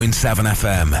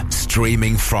101.7 FM,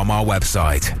 streaming from our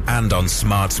website and on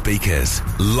smart speakers.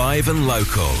 Live and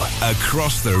local,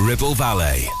 across the Ribble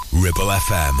Valley. Ribble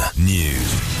FM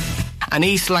News. An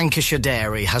East Lancashire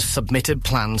dairy has submitted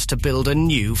plans to build a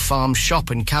new farm shop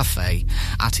and cafe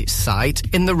at its site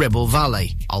in the Ribble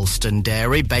Valley. Alston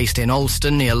Dairy, based in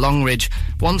Alston near Longridge,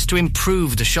 wants to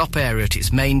improve the shop area at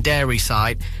its main dairy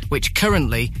site, which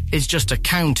currently is just a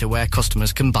counter where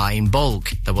customers can buy in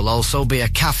bulk. There will also be a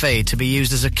cafe to be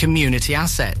used as a community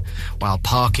asset, while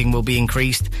parking will be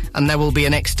increased and there will be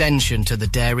an extension to the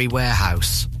dairy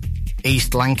warehouse.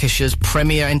 East Lancashire's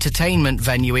premier entertainment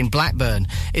venue in Blackburn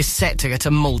is set to get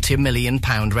a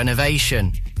multi-million-pound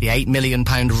renovation. The £8 million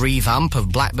revamp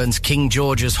of Blackburn's King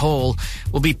George's Hall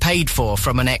will be paid for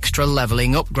from an extra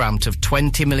levelling up grant of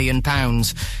 £20 million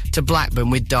to Blackburn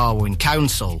with Darwen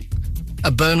Council. A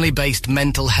Burnley-based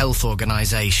mental health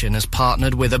organisation has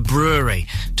partnered with a brewery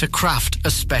to craft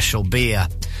a special beer.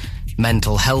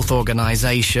 Mental health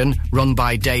organisation, run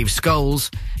by Dave Scholes,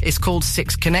 is called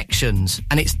Six Connections,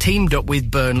 and it's teamed up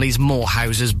with Burnley's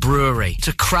Morehouses Brewery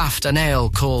to craft an ale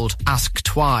called Ask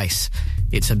Twice.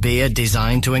 It's a beer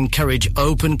designed to encourage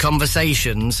open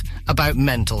conversations about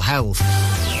mental health.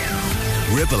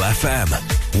 Ribble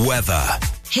FM weather.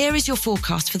 Here is your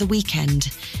forecast for the weekend.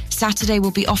 Saturday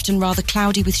will be often rather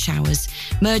cloudy with showers,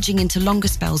 merging into longer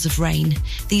spells of rain,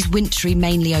 these wintry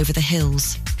mainly over the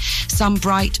hills. Some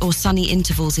bright or sunny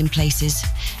intervals in places,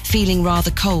 feeling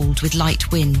rather cold with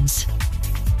light winds.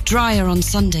 Drier on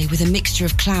Sunday with a mixture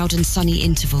of cloud and sunny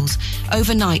intervals.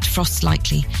 Overnight, frost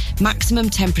likely. Maximum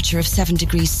temperature of 7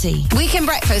 degrees C. Weekend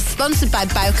Breakfast, sponsored by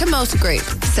Bowker Motor Group.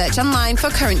 Search online for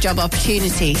current job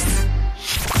opportunities.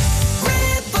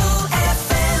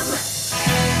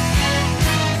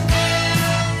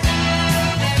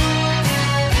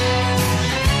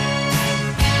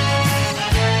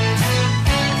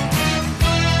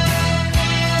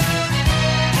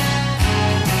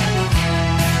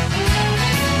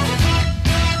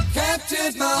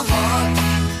 My heart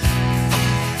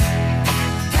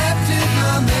captured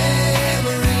my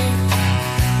memory,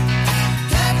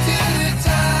 captured the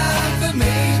time for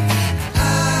me. I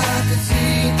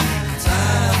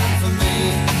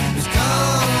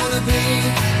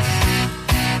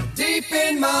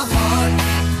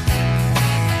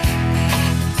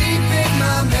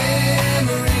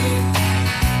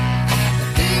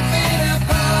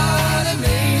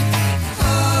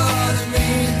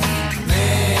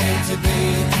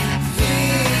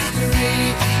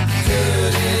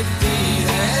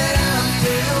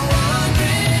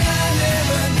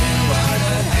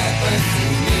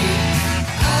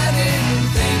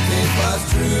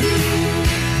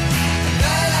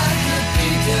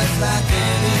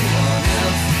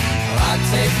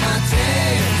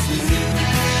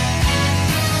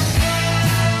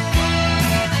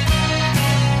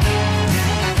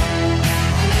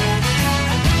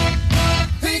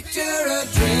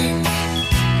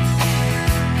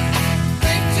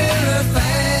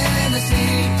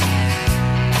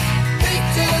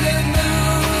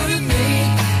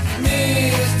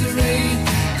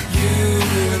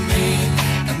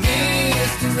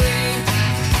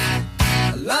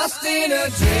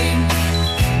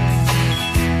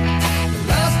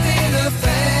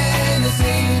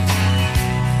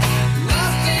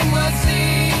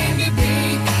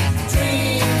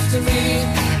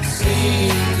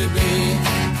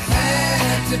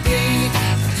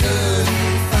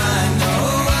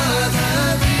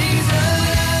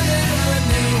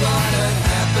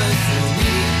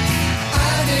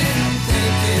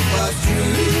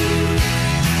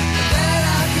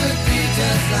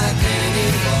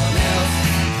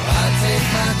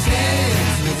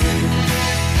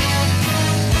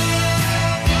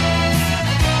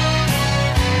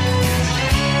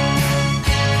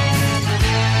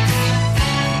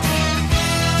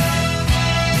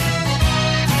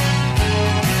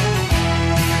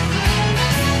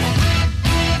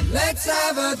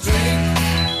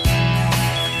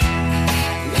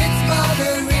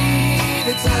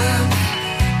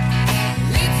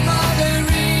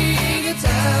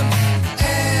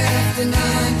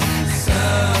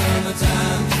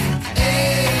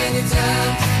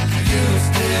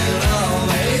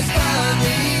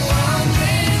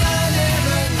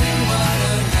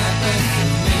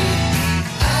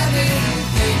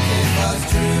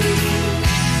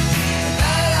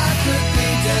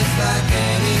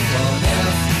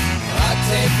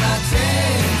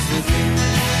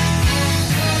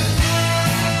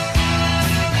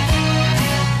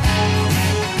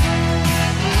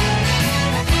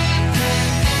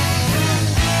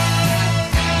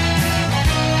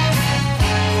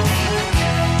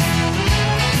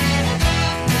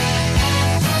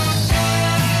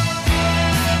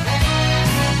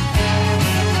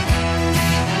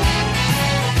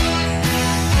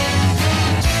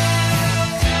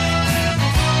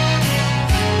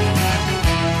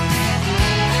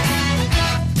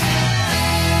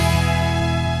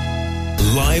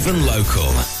Live and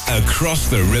local, across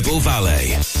the Ribble Valley.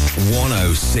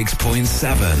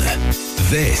 106.7.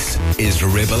 This is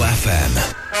Ribble FM.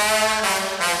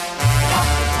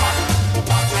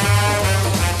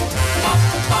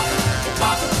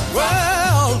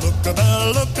 Well, look at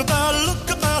that, look at that,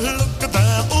 look at that, look at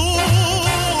that.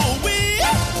 Ooh, wee.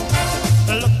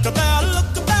 Look at that,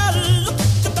 look at that, look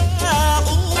at that.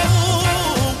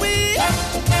 Ooh, wee.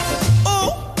 Ooh,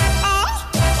 ooh,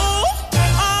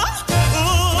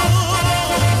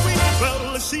 wee.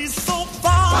 Well, she's so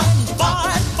fine,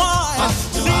 fine, fine.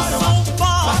 She's so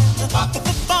fine,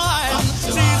 fine.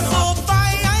 She's so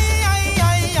fine,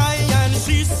 and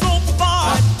she's so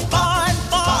fine, fine,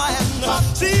 fine.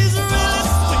 She's really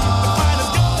sweet, the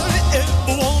finest girl you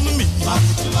ever want to meet. Oh,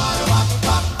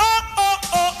 oh,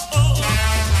 oh, oh.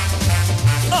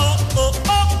 Oh, oh,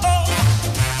 oh, oh.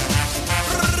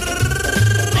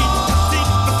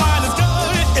 The finest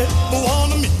girl you ever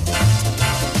want to meet.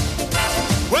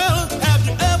 Well, have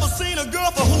you ever seen a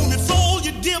girl for whom you sold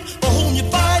your dip, for whom you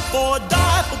fight for,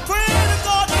 die for, pray to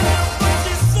God?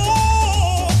 She's so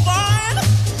fine.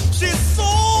 She's so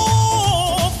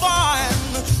fine.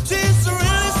 She's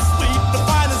really sweet, the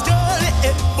finest girl you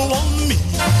ever want to meet.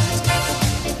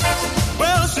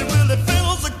 Well, she really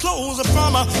fills the clothes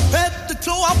from her head to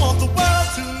toe. I want the world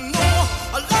to know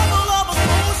I love her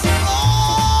so.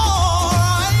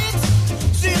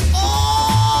 She's alright. She's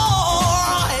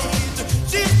alright.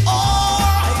 She's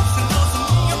alright. She loves me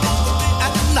both the day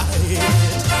and night.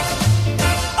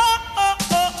 Oh,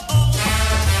 oh, oh, oh.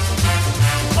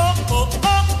 Oh, oh,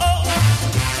 oh, oh.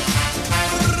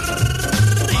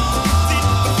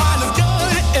 The finest girl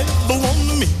you ever want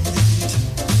to meet.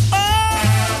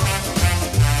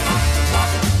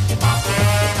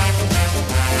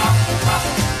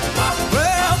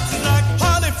 Well, she's like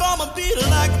honey from a bee,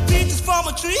 like peaches from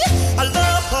a tree. I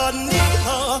love her, need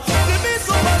her. Give me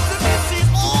so much to me. She's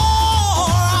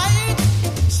alright.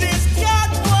 She's got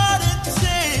what it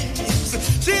takes.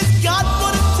 She's got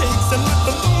what it takes, and with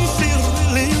me she's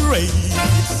really raised.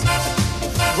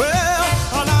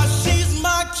 Well, now she's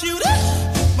my cutie,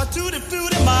 my tutti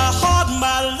frutti, my heart,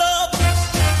 my love,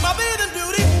 my baby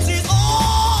beauty. She's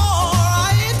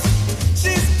alright.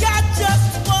 She's got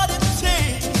just what it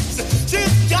takes.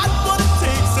 She's got what it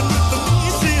takes, and with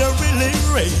me she'll really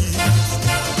raise.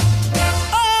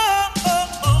 Oh, oh,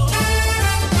 oh.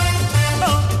 Oh,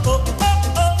 oh,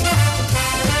 oh, oh.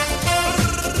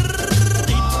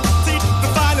 See, the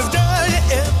finest girl you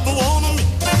ever want to meet.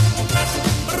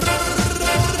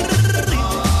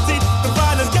 See, the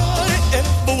finest girl you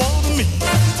ever want to meet.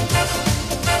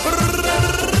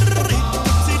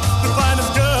 See, the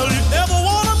finest girl you ever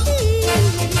want to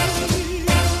meet.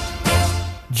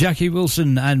 Jackie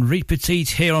Wilson and Reed Petite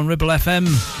here on Ribble FM.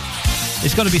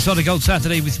 It's got to be Solid Gold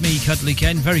Saturday with me, Cuddly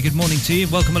Ken. Very good morning to you.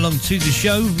 Welcome along to the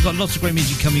show. We've got lots of great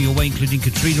music coming your way, including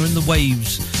Katrina and the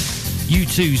Waves,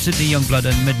 U2, Sydney Youngblood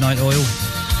and Midnight Oil.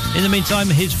 In the meantime,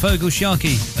 here's Fergal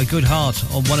Sharkey, A Good Heart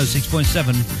on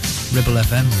 106.7 Ribble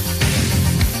FM.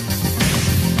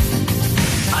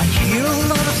 I hear a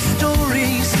lot of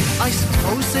stories, I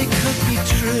suppose they could be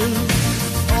true,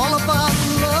 all about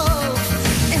love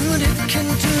and what it can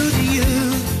do to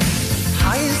you.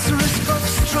 High is the risk of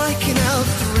striking out,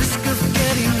 the risk of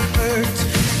getting hurt,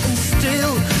 and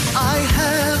still I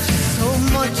have so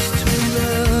much to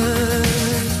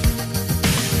learn.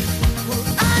 Well,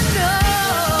 I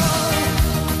know,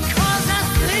 'cause I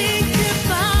think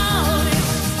about it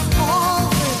all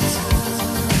the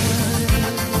time.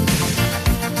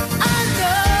 I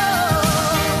know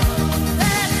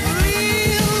that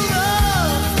real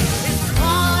love is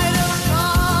quite a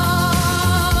price,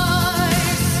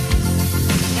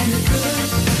 and a good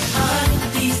heart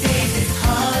these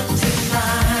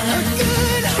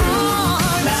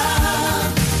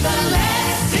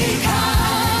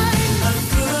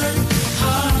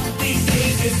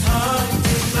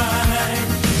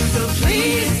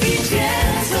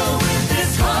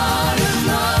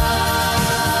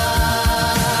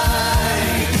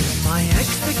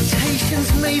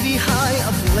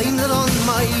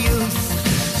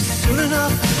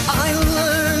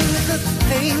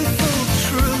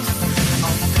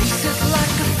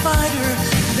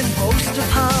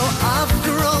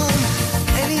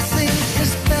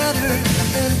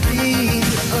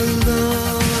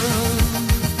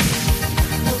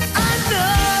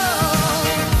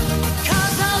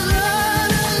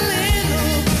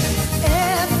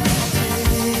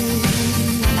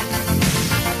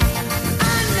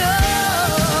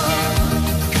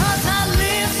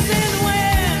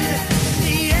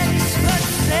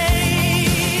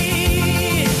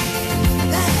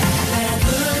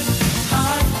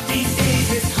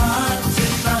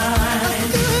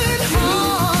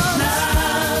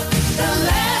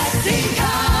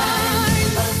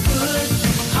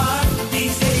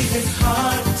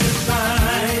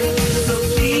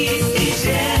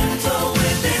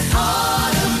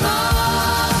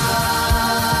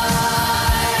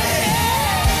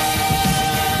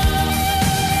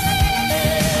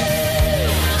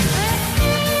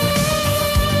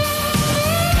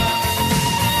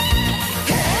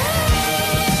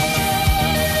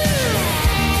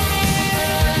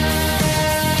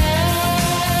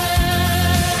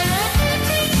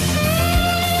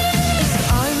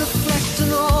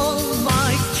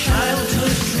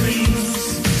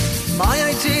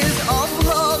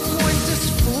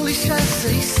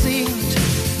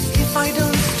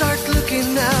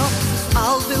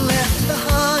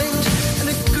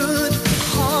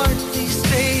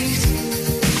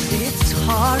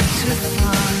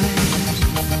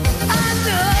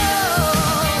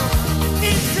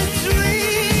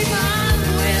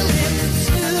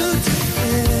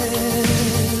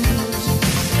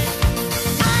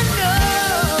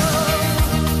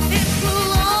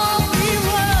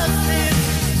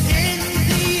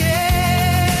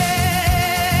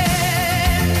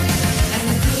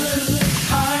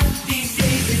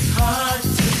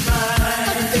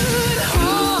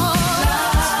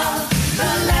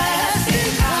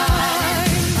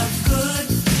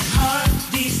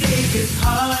is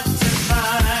hard to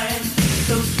find.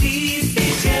 So please be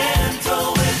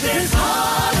gentle with this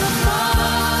heart of mine.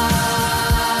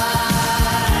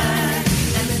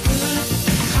 And a good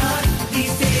heart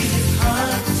these days is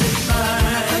hard to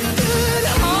find. A good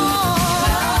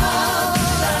heart,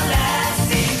 a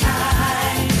lasting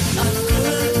kind. A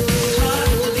good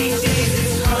heart these days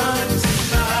is hard to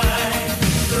find.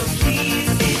 So please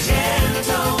be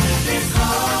gentle with this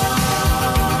heart.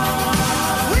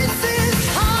 With this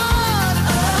heart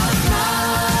of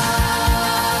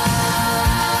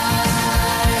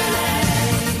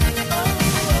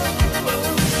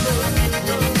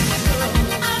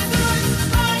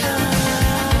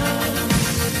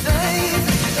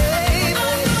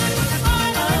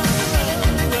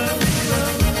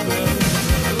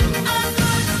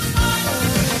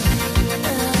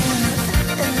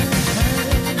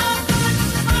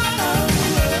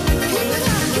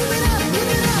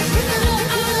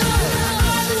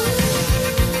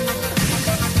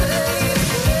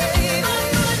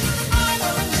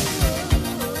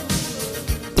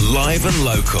Live and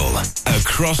local,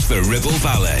 across the Ribble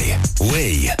Valley.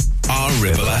 We are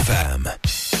Ribble FM.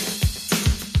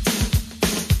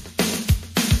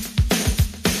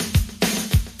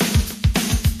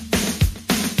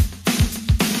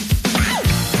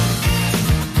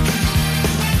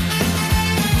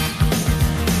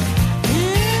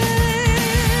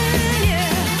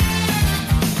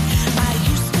 I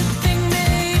used to think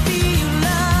maybe you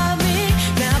love me.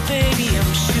 Now, baby,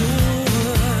 I'm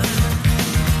sure.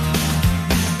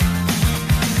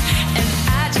 And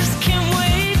I just can't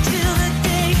wait till the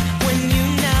day when you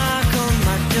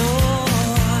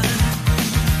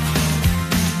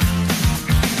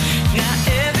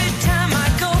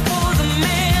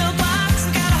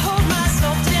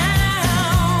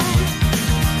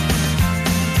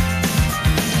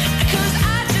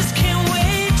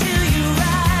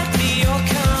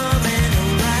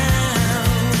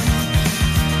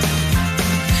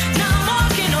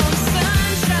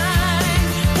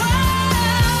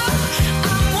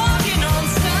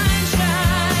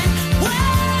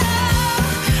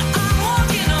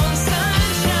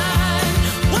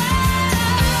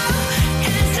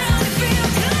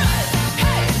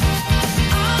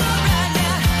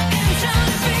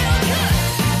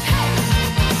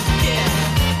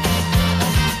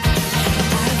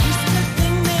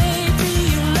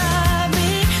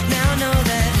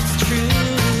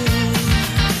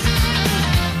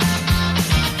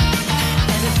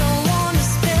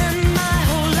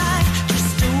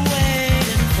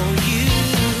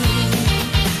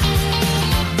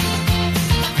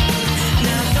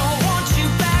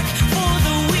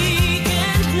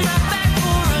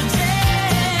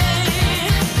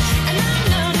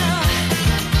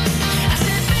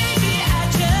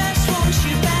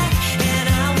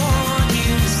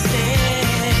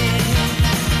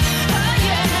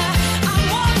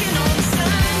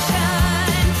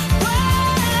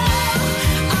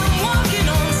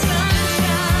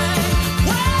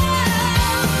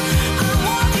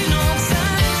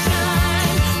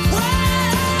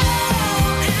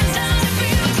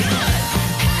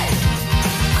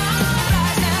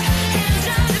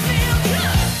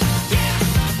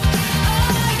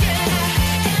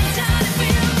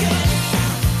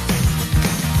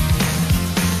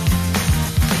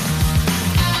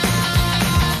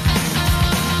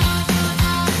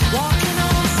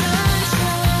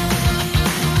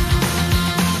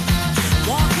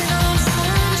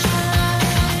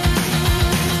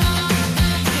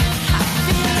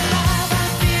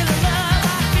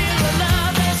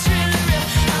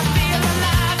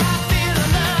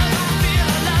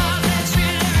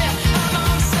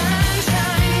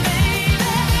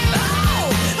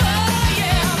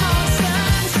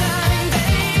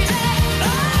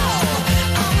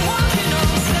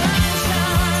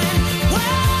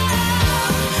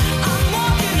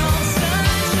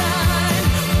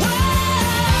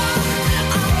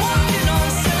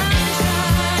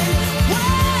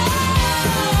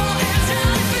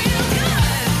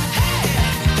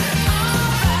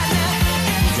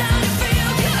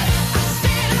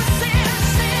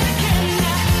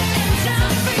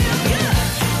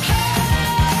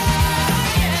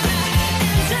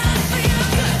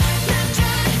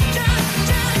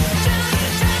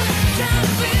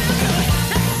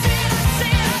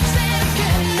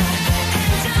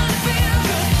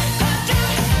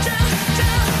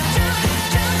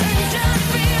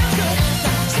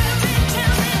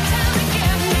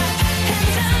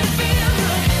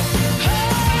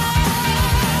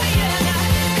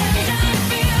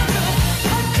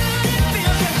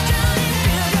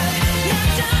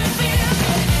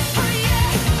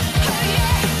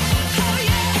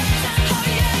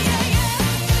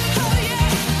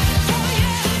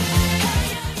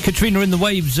Katrina in the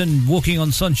Waves and Walking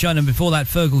on Sunshine, and before that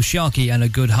Fergal Sharkey and A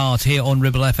Good Heart here on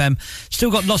Ribble FM.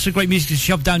 Still got lots of great music to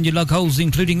shove down your lug holes,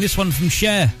 including this one from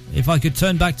Cher, If I Could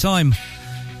Turn Back Time.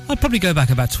 I'd probably go back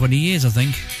about 20 years, I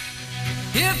think.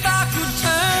 If I could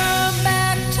turn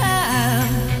back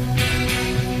time,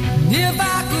 if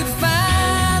I could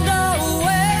find a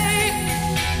way,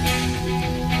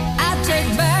 I'd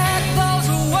take back those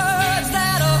words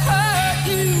that hurt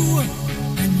you,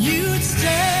 and you'd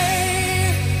stay.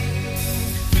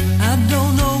 I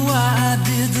don't know why I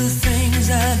did the things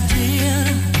I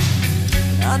did.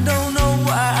 I don't know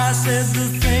why I said the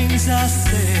things I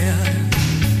said.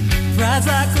 Pride's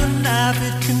like a knife,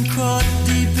 it can cut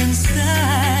deep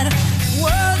inside.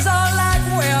 Words are like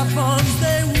weapons,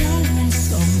 they wound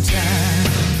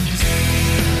sometimes.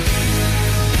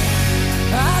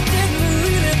 I didn't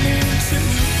really mean to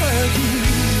hurt you.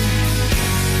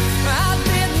 I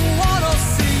didn't want to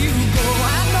see you go.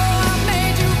 I know I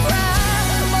made you cry,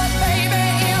 but baby,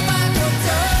 if I could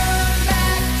turn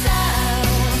back time,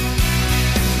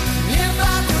 if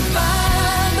I could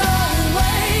find a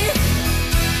way,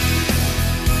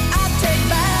 I'd take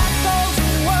back those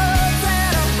words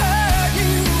that hurt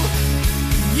you.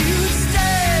 You'd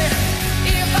stay.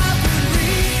 If I could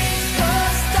reach the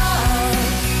stars,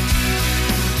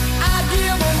 I'd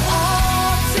give them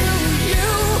all to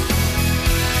you.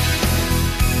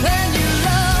 Then you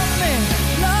love me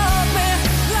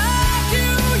like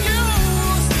you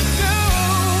used to do.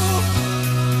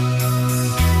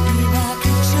 If I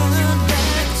could turn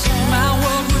back time, my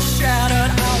world was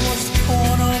shattered, I was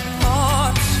torn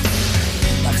apart.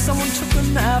 Like someone took a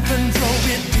knife and drove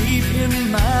it deep in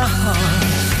my heart.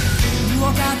 You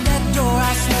walk out that door,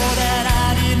 I swore that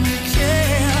I didn't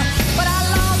care, but I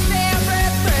lost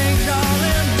everything,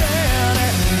 darling, then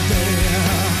and there.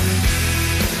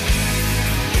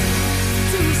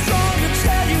 Too strong to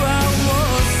tell you I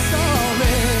was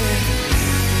sorry,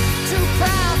 too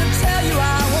proud to tell you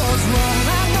I was wrong.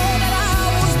 I know that I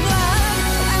was blind,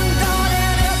 and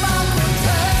darling, if I could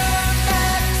turn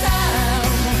back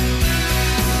time,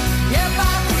 if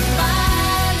I could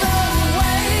find a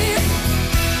way,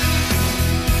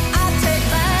 I'd take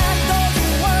back those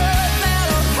words that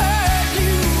hurt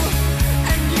you,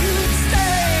 and you'd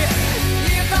stay.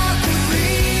 If I could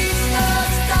reach the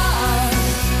stars,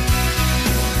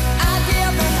 I'd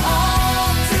give them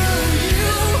all to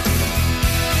you.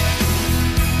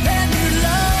 Then you'd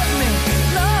love me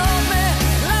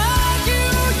like you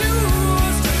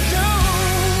used to do.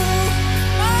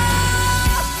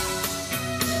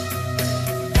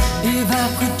 If I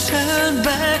could turn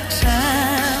back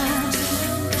time,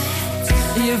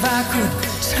 if I could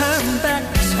turn back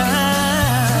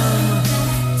time,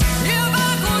 if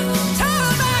I could turn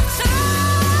back time,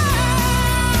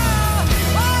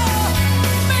 oh,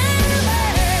 baby.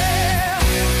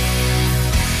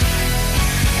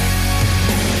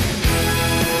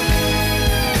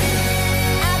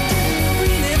 I didn't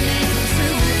really mean to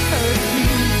hurt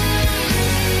you.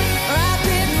 I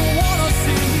didn't want to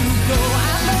see you go.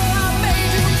 I know I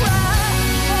made you cry,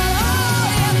 but oh,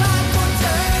 if I could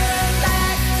turn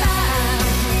back time,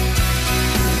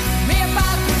 if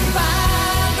I could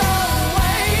find a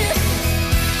way,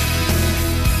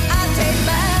 I'd take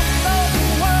back those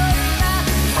words that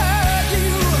hurt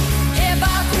you. If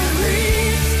I could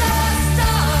reach the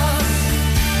stars,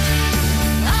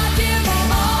 I'd give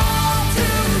them all to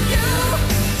you.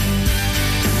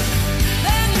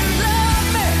 Then you love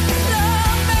me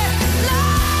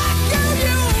like you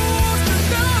used to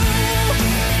do.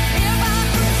 If I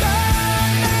could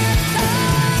turn back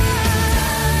time,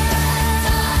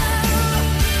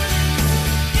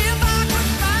 if I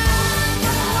could find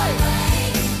a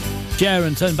way. Cher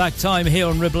and Turn Back Time here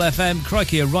on Ribble FM.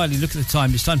 Crikey O'Reilly, look at the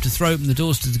time. It's time to throw open the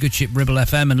doors to the good ship Ribble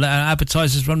FM and let our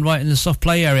advertisers run right in the soft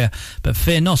play area. But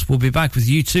fear not, we'll be back with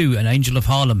U2 and Angel of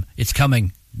Harlem. It's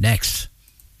coming next.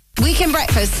 Weekend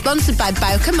Breakfast sponsored by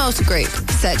Bowker Motor Group.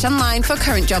 Search online for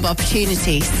current job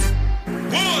opportunities.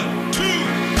 1, 2,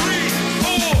 3,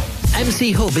 4.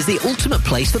 MC Hub is the ultimate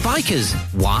place for bikers.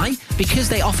 Why? Because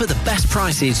they offer the best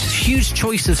prices, huge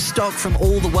choice of stock from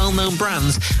all the well-known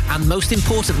brands, and most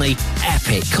importantly,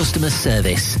 epic customer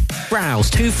service. Browse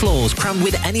 2 floors crammed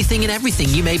with anything and everything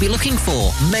you may be looking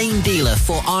for. Main dealer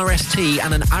for RST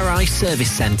and an RI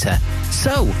service centre.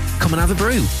 So, come and have a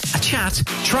brew, a chat,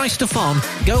 try stuff on,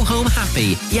 go home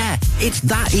happy. Yeah, it's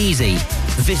that easy.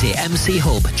 Visit MC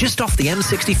Hub just off the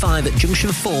M65 at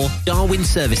Junction 4, Darwin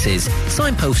Services.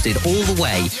 Signposted all the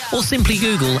way, or simply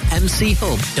Google MC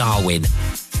Hub Darwin.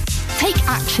 Take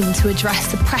action to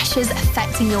address the pressures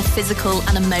affecting your physical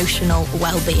and emotional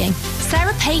well-being.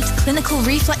 Sarah Pate Clinical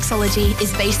Reflexology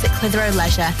is based at Clitheroe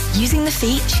Leisure. Using the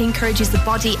feet, she encourages the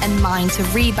body and mind to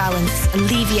rebalance,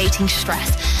 alleviating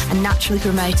stress and naturally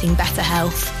promoting better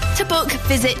health. To book,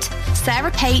 visit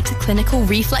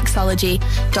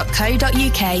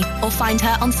sarahpateclinicalreflexology.co.uk or find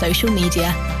her on social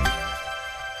media.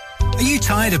 Are you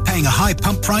tired of paying a high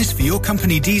pump price for your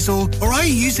company diesel? Or are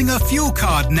you using a fuel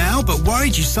card now but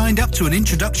worried you signed up to an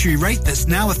introductory rate that's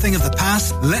now a thing of the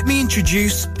past? Let me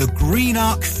introduce the Green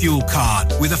Arc Fuel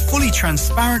Card. With a fully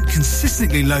transparent,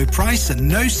 consistently low price and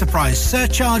no surprise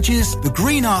surcharges, the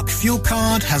Green Arc Fuel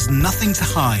Card has nothing to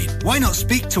hide. Why not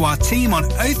speak to our team on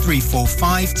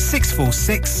 0345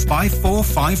 646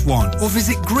 5451 or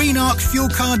visit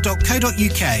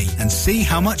greenarcfuelcard.co.uk and see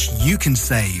how much you can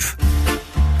save.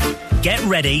 Get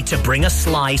ready to bring a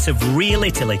slice of real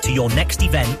Italy to your next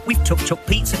event with Tuk Tuk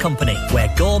Pizza Company,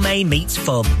 where gourmet meets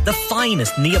fun. The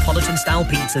finest Neapolitan-style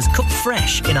pizzas cooked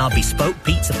fresh in our bespoke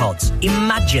pizza pods.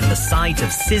 Imagine the sight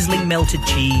of sizzling melted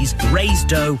cheese, raised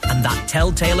dough, and that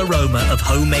telltale aroma of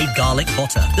homemade garlic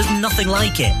butter. There's nothing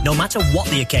like it. No matter what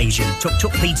the occasion, Tuk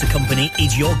Tuk Pizza Company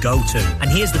is your go-to.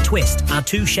 And here's the twist. Our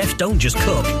two chefs don't just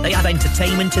cook. They add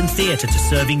entertainment and theatre to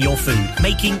serving your food,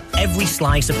 making every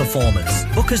slice a performance.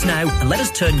 Book us now and let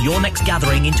us turn your next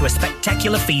gathering into a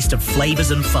spectacular feast of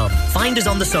flavours and fun. Find us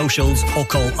on the socials or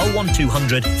call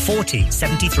 01200 40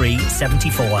 73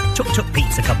 74. Tuk Tuk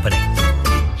Pizza Company.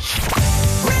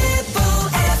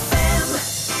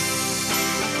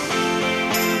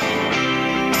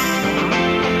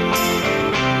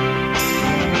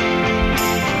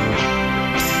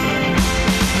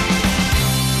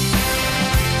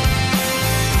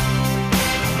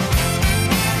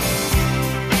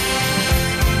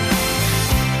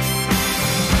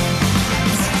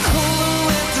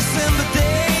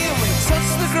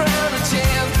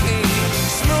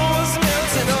 Snow was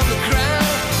melting on the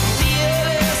ground.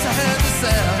 DLS, I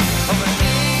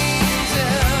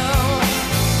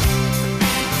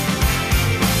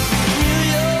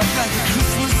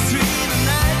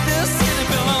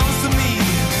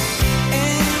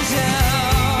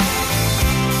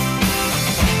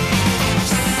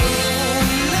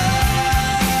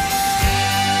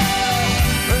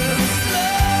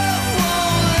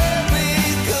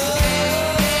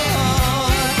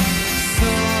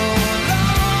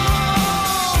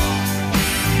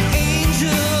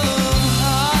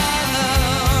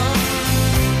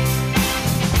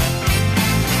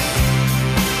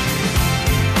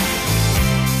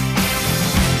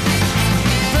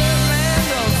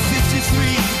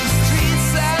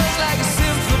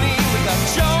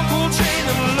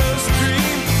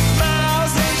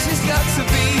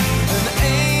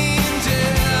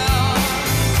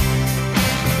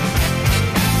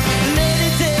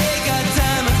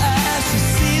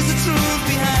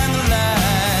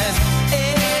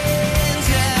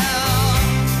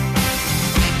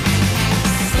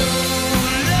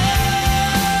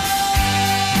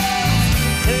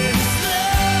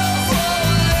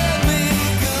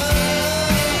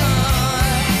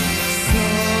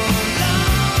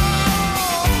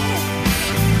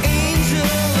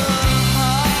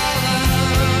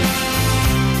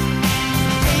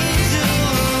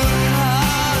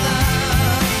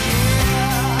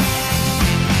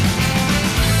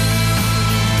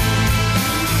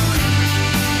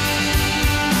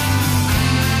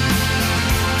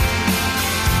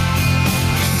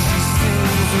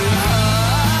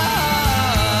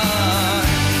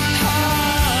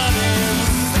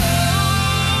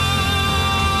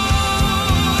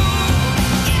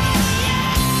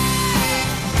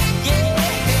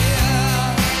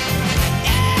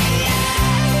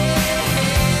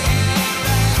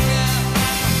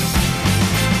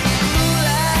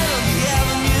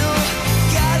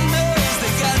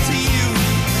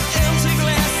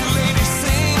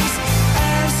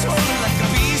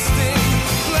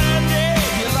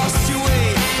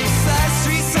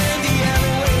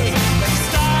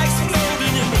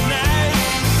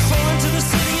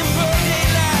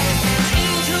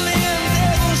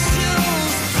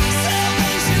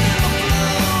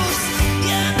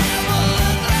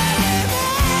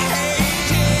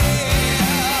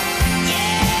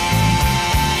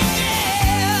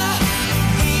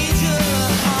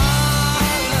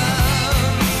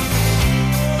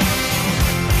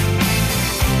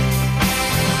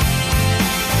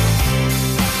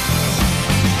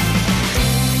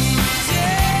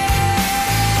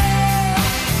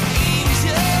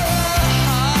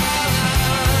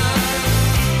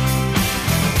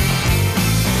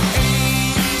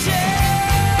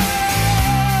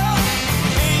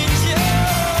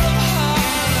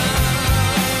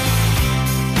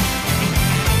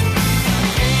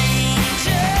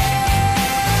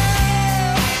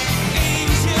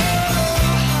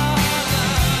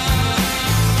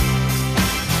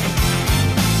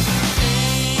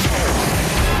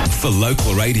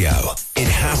local radio, it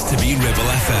has to be Ribble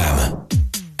FM.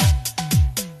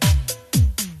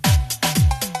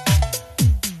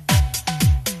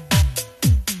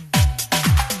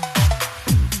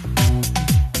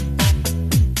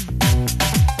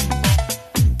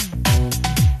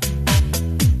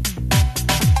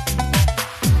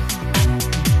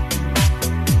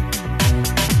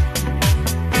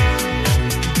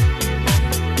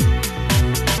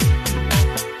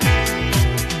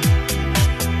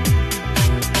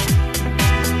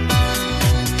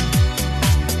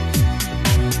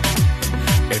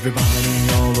 Everybody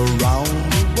all around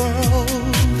the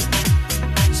world,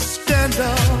 stand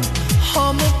up,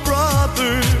 humble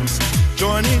brothers,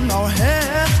 joining our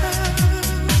hands,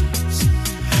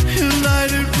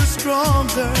 united we're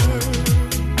stronger,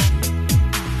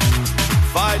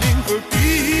 fighting for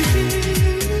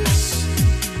peace,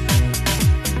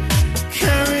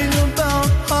 caring about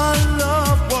our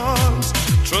loved ones,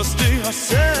 trusting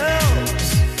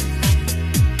ourselves,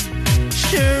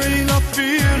 sharing our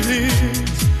feelings.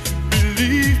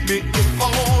 Believe me, if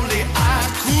only I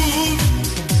could,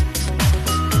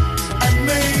 I'd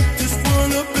make this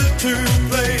world a better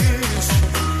place.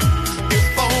 If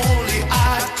only I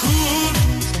could,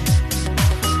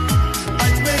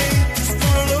 I'd make this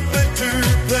world a better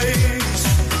place.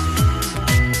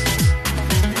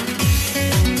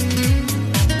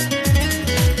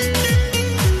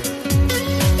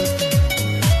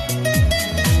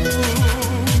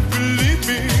 Believe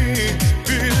me,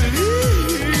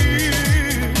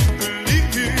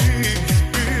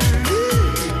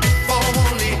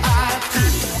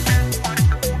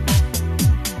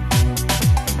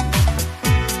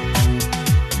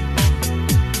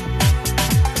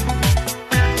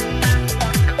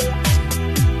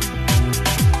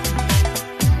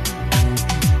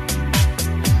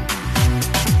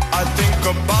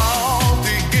 about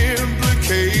the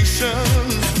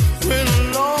implications when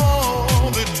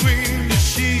alone between the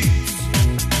sheets,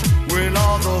 when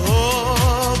all the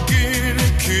hugging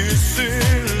and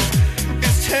kissing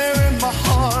is tearing my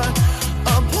heart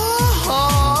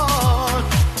apart.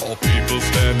 All people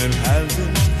standing hand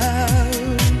in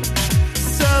hand,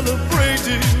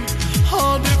 celebrating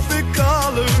all different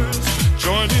colors,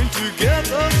 joining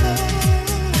together,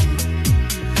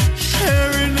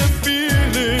 sharing the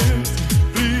feelings.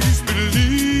 Please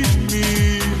believe me.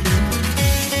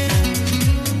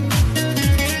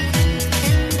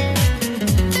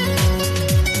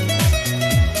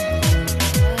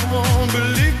 Oh,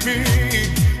 believe me,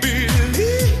 believe me,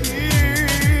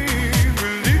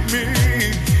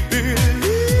 believe.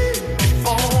 If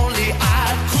only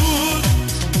I could,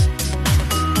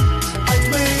 I'd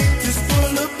make this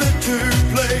world a better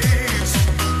place.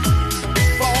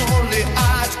 If only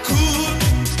I could,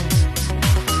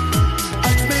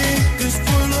 I'd make this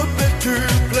world a better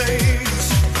place.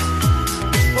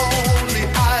 If only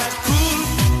I could.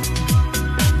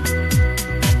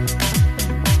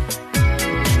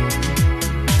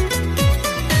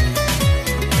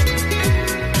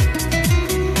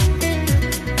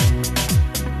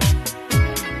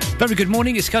 Very good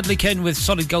morning, it's Cuddly Ken with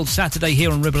Solid Gold Saturday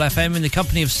here on Ribble FM in the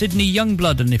company of Sydney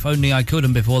Youngblood and If Only I Could,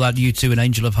 and before that U2 and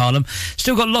Angel of Harlem.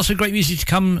 Still got lots of great music to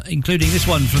come, including this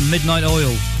one from Midnight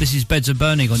Oil. This is Beds Are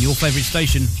Burning on your favourite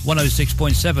station,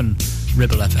 106.7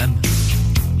 Ribble FM.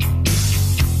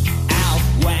 Out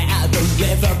where the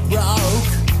river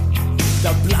broke,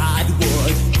 the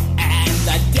bloodwood and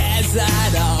the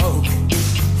desert oak,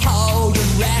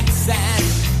 holding wrecks and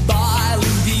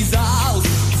boiling diesels,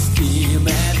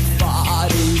 steaming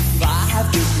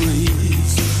 45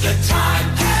 degrees. The time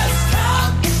has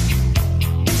come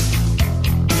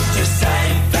to say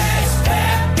fair's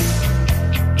fair,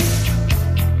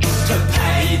 to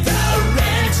pay the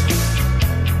rent,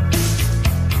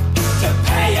 to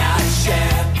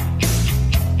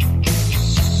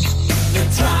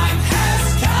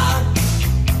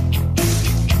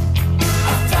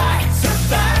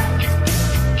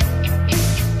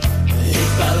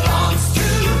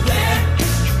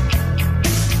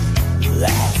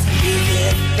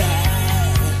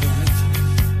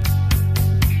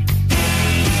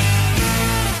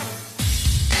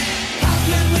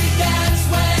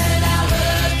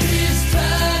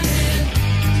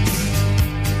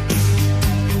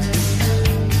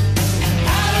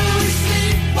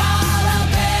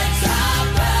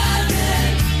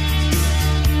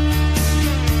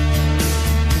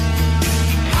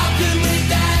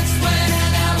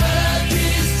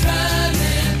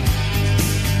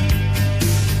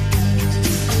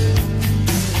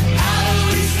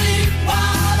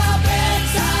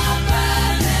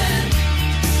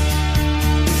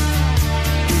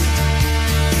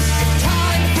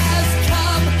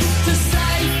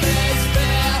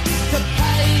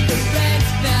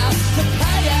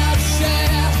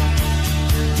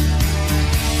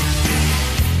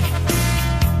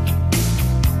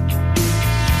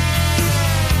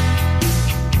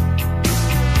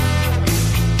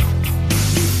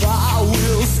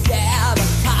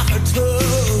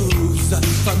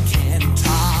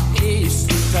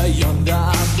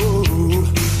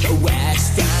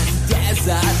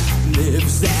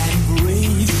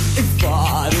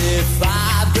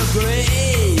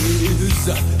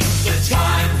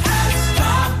time has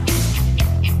come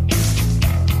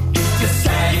to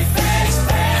say fair's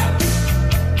fair,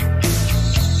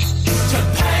 to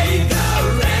pay the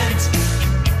rent,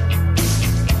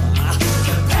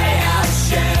 to pay our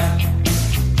share.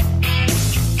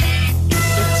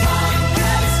 The time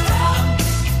has come,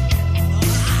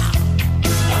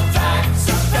 a fact's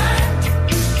a fact,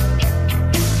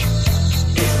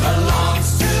 it belongs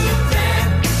to them,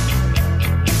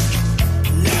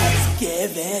 let's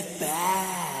give it back.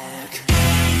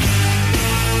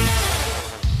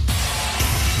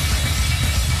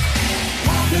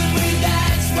 How can we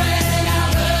dance when our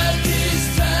earth is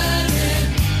turning?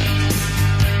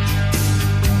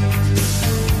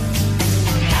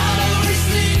 How do we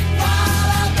sleep while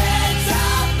our beds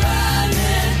are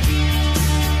burning?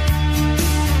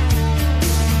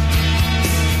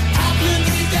 How can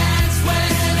we dance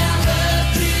when our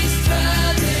earth is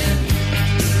turning?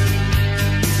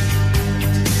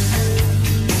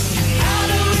 How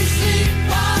do we sleep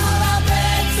while our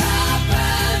beds are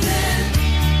burning?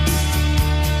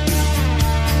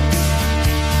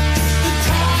 The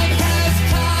time has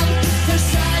come to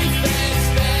say fair's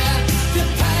fair, to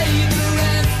pay the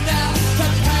rent now, to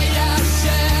pay our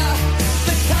share.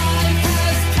 The time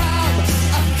has come,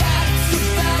 a fact's a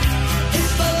fact, it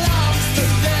belongs to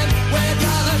them, we're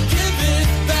gonna give it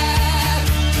back.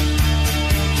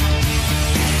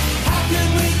 How can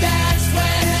we dance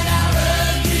when our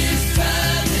earth is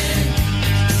turning?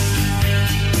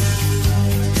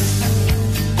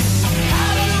 How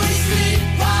do we sleep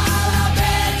while our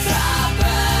beds are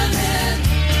burning?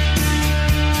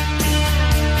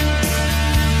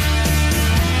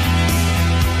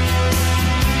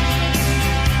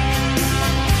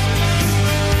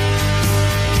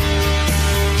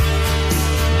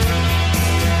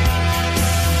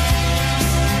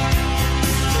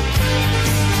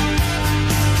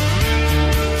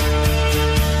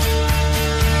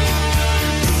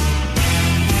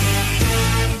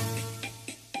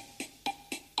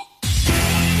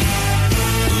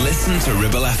 Listen to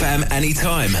Ribble FM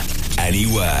anytime,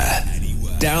 anywhere.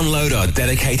 Download our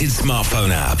dedicated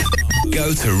smartphone app.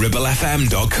 Go to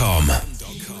ribblefm.com.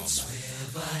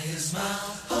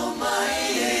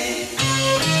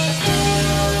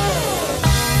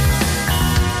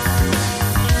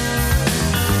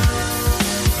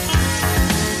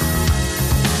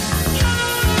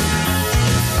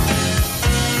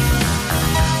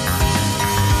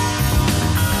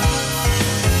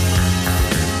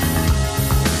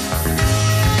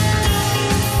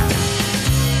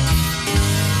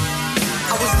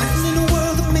 I was living in a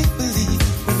world of make-believe,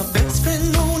 where my best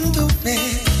friend no one told me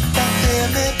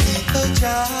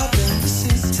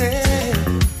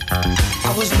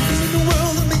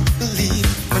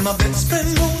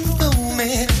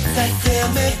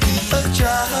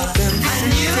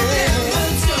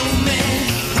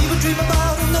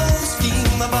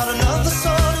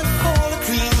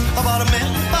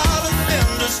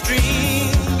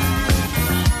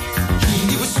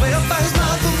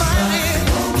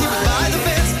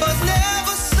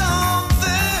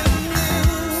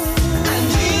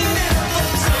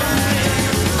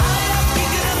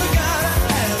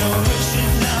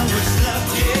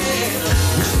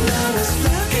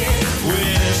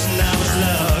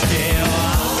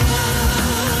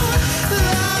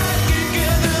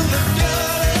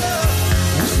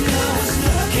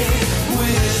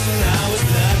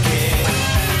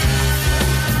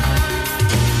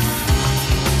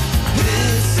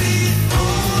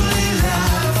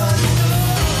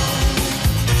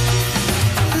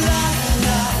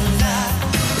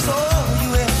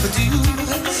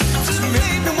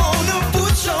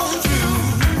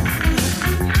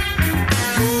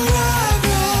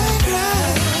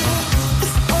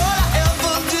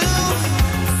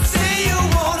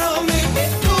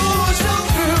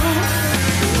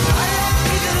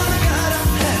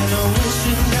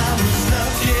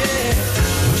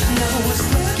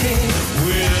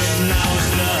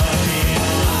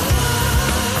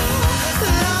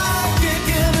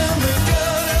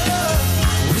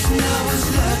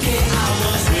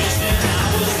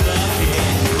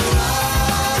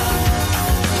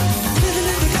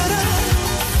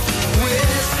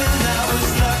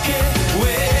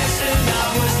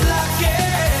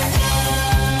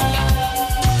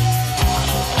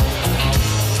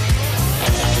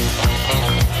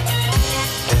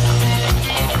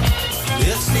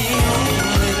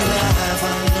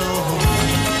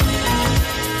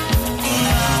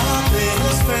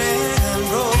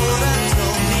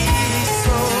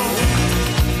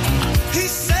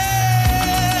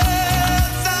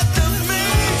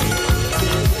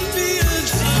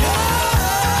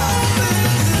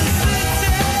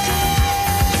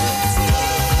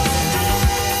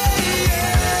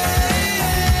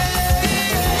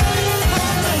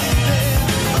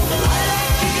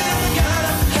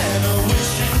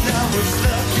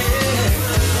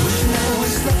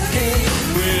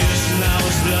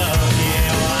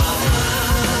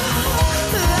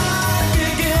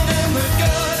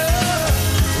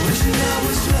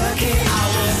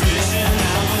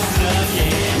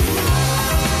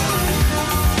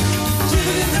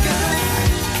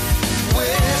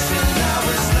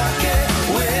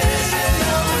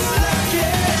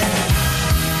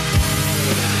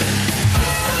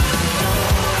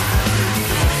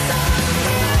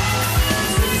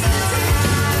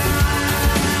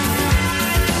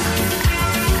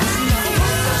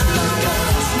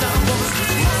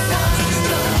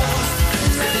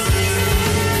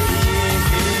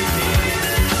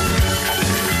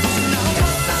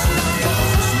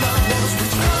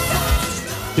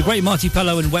The great Marty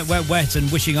Pello and Wet, Wet, Wet,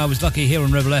 and Wishing I Was Lucky here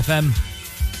on Rebel FM.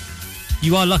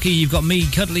 You are lucky you've got me,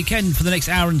 Cuddly Ken, for the next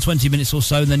hour and 20 minutes or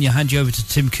so, and then you hand you over to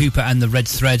Tim Cooper and the Red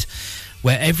Thread,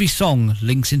 where every song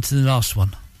links into the last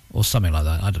one, or something like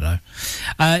that, I don't know.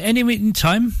 Any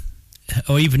meantime,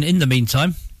 or even in the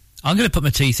meantime, I'm going to put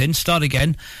my teeth in, start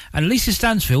again, and Lisa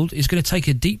Stansfield is going to take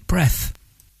a deep breath.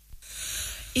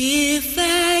 If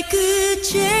I could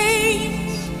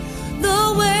change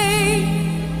the way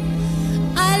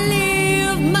I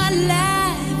live my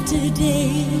life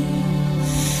today,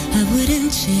 I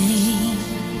wouldn't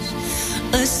change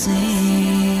a single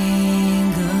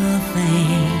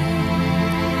thing.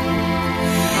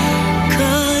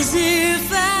 'Cause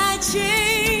if I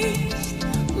changed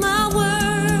my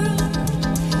world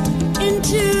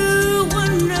into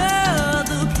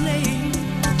another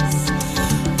place,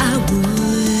 I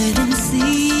wouldn't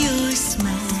see your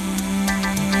smiling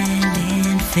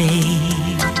face.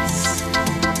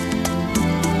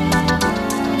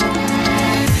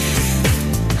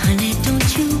 Honey,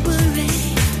 don't you worry,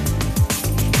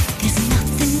 there's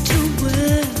nothing to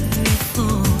worry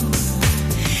for.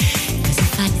 'Cause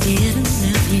if I didn't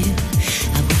love you,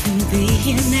 I wouldn't be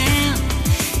here now.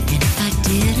 And if I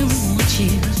didn't want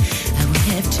you, I would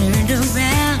have turned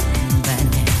around by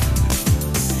now.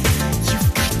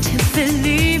 You've got to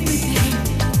believe me, babe.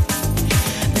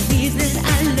 Believe that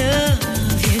I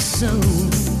love you so.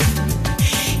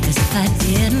 'Cause if I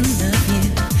didn't love you,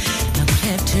 I would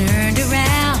have turned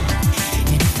around.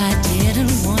 And if I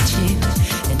didn't want you,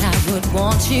 then I would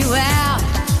want you out.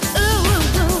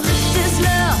 Ooh, this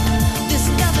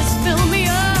love has filled me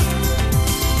up.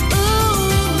 Ooh,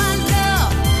 my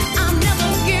love, I'll never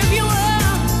give you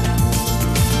up.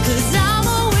 'Cause I'll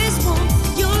always want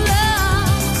your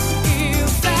love.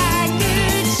 If I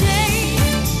could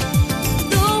change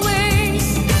the way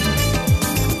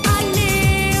I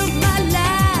live my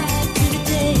life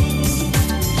today,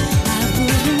 I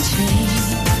wouldn't change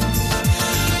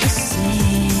a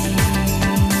single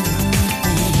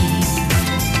thing.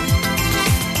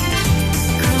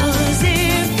 'Cause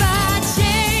if I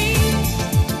change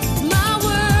my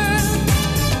world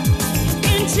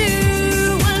into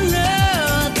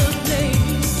another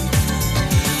place,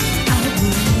 I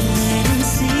wouldn't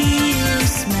see your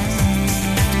smiling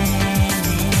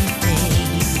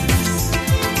face.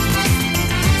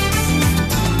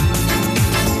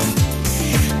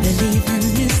 Believing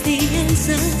is the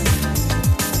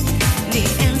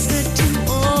answer to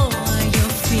all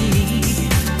your fears.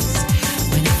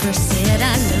 When I first said I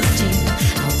loved you,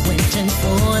 I went in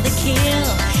for the kill.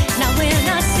 Now when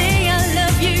I say I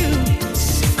love you,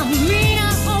 I mean I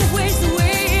always will.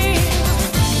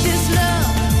 This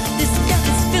love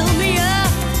has filled me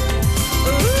up.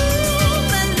 Ooh,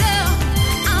 my love,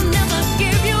 I'll never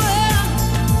give you up.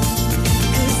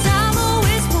 'Cause I'll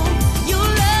always want your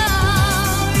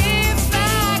love. If I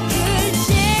could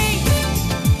change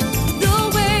the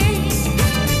way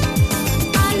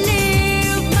I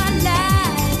live my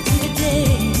life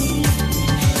today,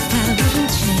 I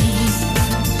wouldn't change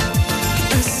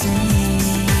a single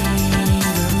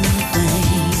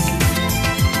thing.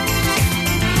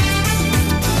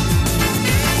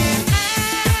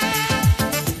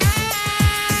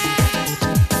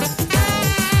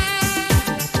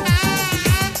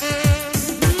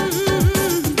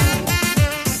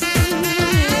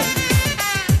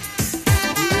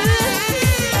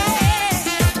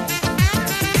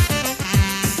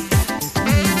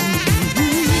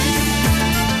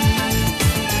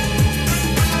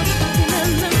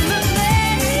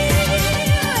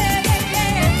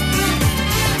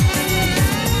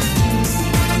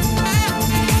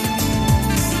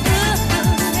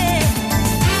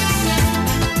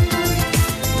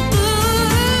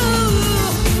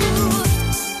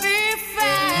 If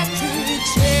I could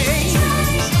change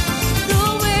the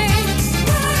way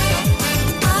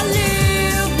I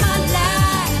live my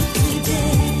life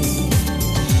today,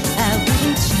 I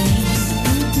wouldn't change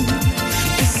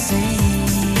a single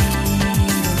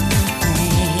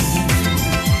thing.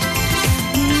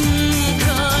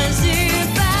 'Cause if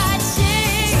I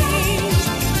change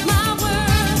my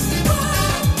world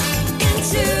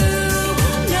into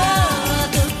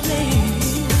another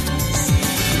place,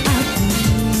 I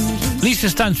wouldn't. Lisa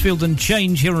Stansfield and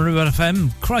Change here on Rebel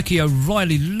FM. Crikey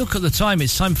O'Reilly, look at the time.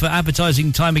 It's time for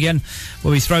advertising time again,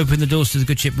 where we throw open the doors to the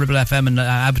good ship Rebel FM and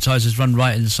advertisers run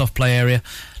right in the soft play area.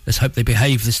 Let's hope they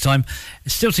behave this time.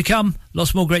 Still to come,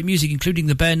 lots more great music, including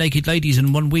the Bare Naked Ladies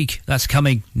in 1 week. That's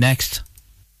coming next.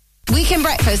 Weekend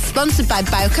Breakfast, sponsored by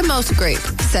Bowker Motor Group.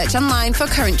 Search online for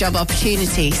current job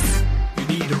opportunities.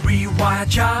 Need a rewire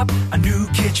job, a new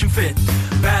kitchen fit,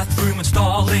 bathroom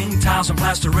installing, tiles and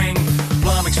plastering,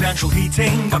 plumbing, central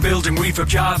heating, a building refurb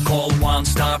job. Call One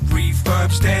Stop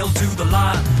Refurbs, Dale to the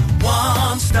lot.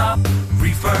 One Stop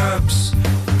Refurbs.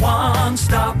 One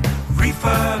Stop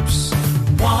Refurbs.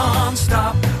 One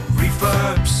Stop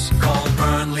Refurbs. Call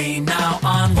Burnley now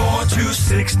on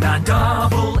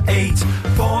 426-988.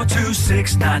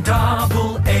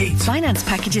 426-988. Finance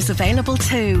packages available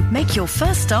too. Make your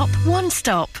first stop One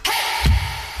Stop.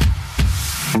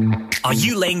 Are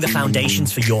you laying the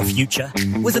foundations for your future?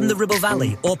 Within the Ribble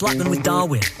Valley or Blackburn with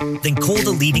Darwin? Then call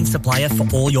the leading supplier for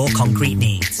all your concrete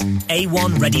needs.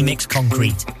 A1 Ready Mix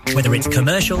Concrete. Whether it's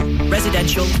commercial,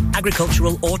 residential,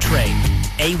 agricultural or trade,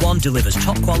 A1 delivers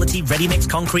top quality ready mix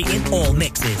concrete in all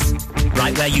mixes.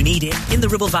 Right where you need it, in the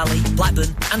Ribble Valley,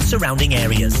 Blackburn and surrounding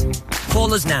areas.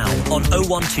 Call us now on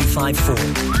 01254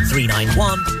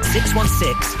 391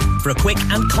 616 for a quick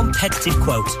and competitive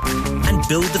quote. And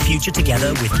build the future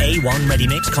together with A1 Ready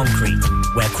Mix Concrete,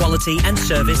 where quality and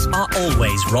service are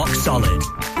always rock solid.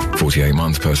 48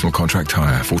 months personal contract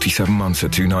hire, 47 months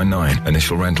at $299.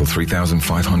 Initial rental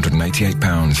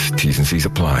 £3,588. T's and C's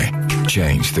apply.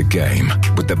 Change the game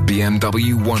with the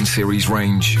BMW 1 Series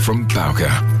range from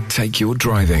Bowker. Take your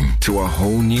driving to a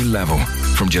whole new level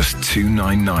from just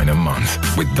 $299 a month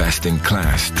with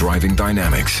best-in-class driving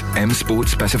dynamics, M Sport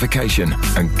specification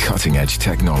and cutting-edge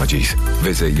technologies.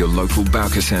 Visit your local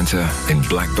Bowker Centre in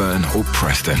Blackburn or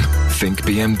Preston. Think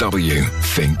BMW.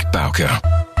 Think Bowker.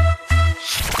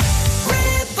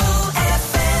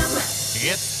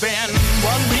 It's been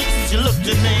 1 week since you looked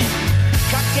at me.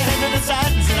 Cocked your head to the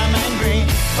side and said I'm angry.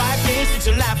 5 days since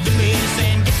you laughed at me,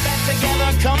 saying get back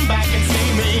together, come back and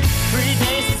see me. 3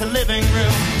 days since the living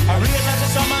room. I realized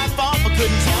it's all my fault but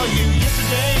couldn't tell you.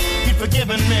 Yesterday you'd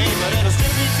forgiven me, but it'll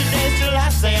still be 2 days till I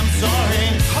say I'm sorry.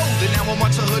 Hold it now, I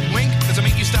want to hoodwink. Does it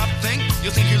make you stop think?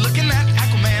 You'll think you're looking at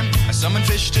Aquaman. I summon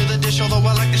fish to the dish, although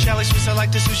I like the chalet Swiss, I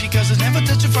like the sushi, cause it's never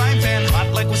touch a frying pan.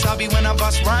 Hot like wasabi when I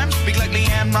bust rhymes, big like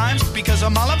Leanne Rhymes, because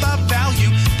I'm all about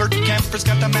value. Bert Camper's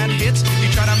got the mad hits, you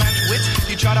try to match wits,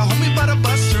 you try to hold me but I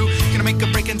bust through. Gonna make a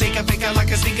break and take a fake out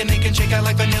like a sneak and naked shake out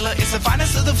like vanilla, it's the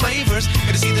finest of the flavors.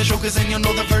 Gonna see the show cause then you'll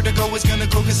know the vertigo is gonna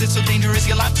go cause it's so dangerous,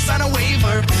 you'll have to sign a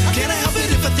waiver. Can't I help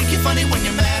it if I think you're funny when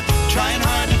you're mad? Trying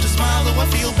hard not to smile though I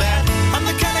feel bad. I'm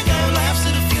the kind of guy who laughs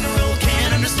at a funeral.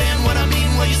 Can't understand what I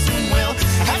mean, well you soon will.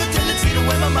 Have a tendency to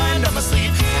wear my mind on my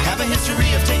sleeve. Have a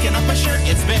history of taking off my shirt.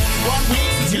 It's been 1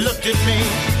 week since you looked at me.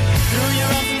 Threw your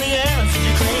arms in the air and said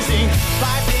you're crazy.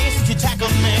 5 days since you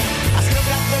tackled me. I still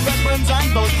got the red burns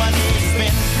on both my knees. It's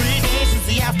been 3 days since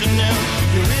the afternoon.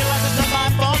 You realize it's not my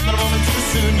fault, but I'm only too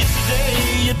soon. Yesterday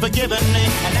you'd forgiven me,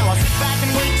 and now I'll sit back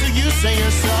and wait till you say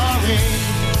you're sorry.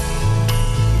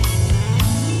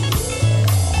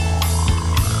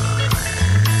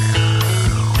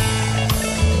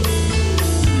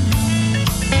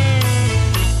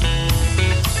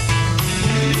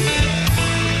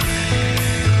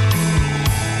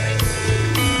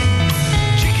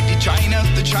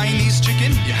 The Chinese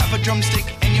chicken, you have a drumstick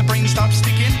and your brain stops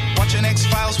sticking. Watching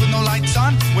X-Files with no lights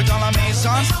on, with all our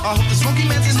maisons. I hope the smoky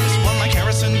man's in this one. Like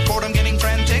Harrison Ford, I'm getting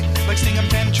frantic. Like Sting, I'm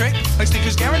tantric. Like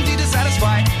Snickers, guaranteed to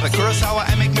satisfy. Like Kurosawa,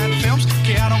 I make mad films.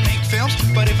 Okay, I don't make films,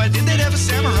 but if I did, they'd have a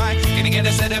samurai. Gonna get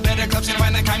a set of better clubs, gonna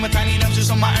find that kind with tiny dumpsters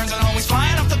on my irons and always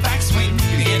flying off the backswing.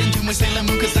 Gonna get into my Sailor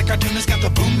Moon, cause that cartoonist got the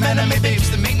boom anime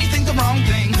babes that make me think the wrong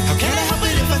thing. How can I help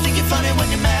it if I think you're funny when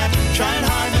you're mad? Trying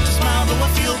hard not to smile, though I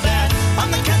feel bad. I'm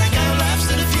the kind of guy who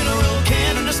laughs at a funeral.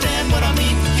 Can't understand what I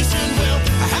mean, you soon will.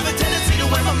 I have a tendency to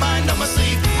wear my mind on my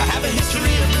sleeve. I have a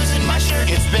history of losing my shirt.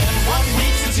 It's been 1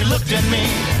 week since you looked at me.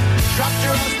 Dropped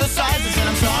your arms to the sides and said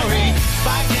I'm sorry.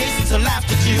 5 days since I laughed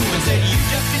at you and said you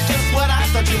just did just what I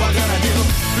thought you were gonna do.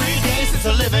 3 days since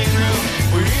the living room.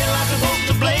 We realized we're both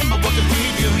to blame, but what did we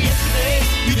do? Yesterday,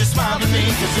 you just smiled at me,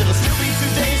 cause it'll still be 2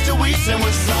 days till we say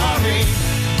we're sorry.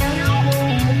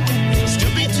 Still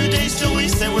be 2 days till we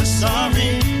say we're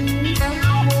sorry.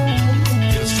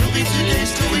 It'll still be 2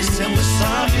 days till we say we're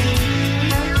sorry.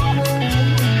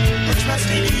 It's my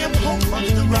stadium home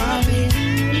under the Robbie.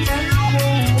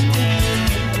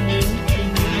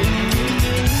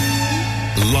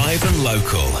 Live and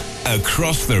local,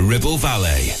 across the Ribble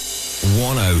Valley.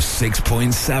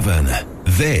 106.7.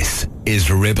 This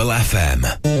is Ribble FM.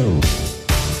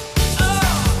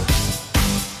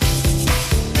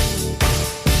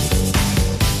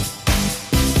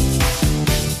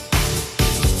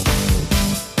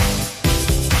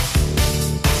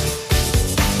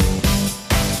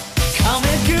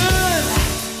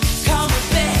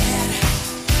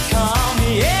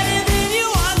 Anything you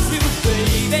want to,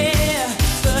 baby,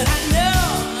 but I know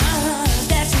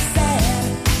that you're sad.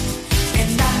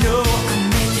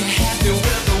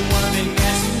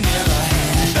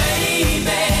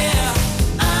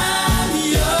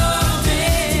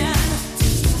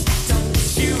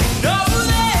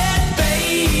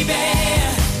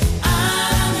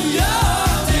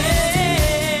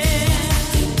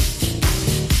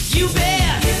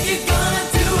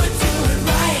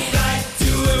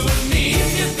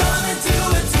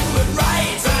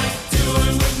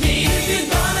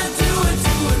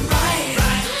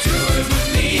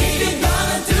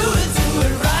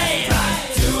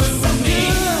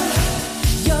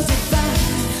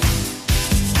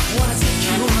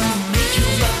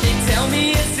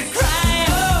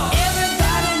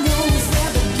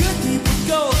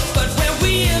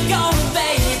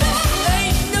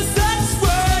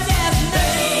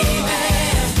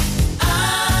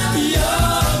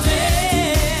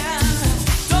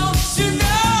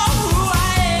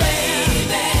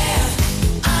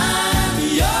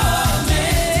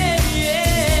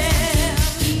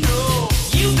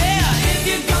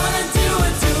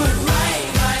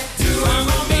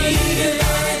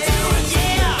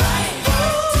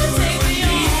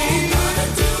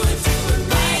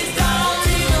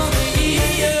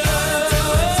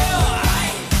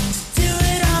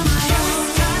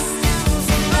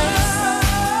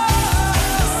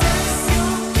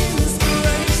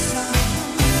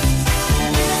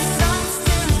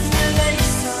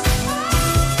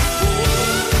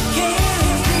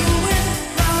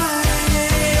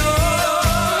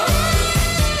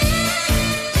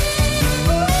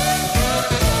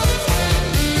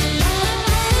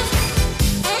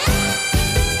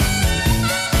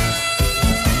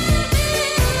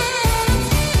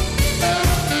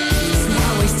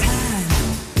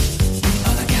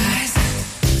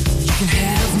 can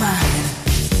have mine.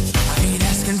 I ain't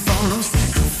asking for no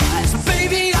sacrifice.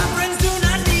 Baby, our friends do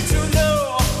not need to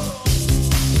know.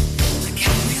 I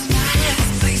got a real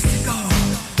nice place to go.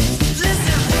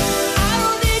 Listen, I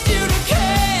don't need you to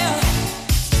care.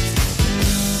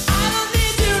 I don't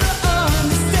need you to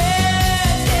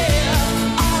understand.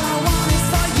 Yeah. All I want is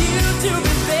for you to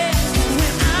be there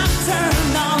when I'm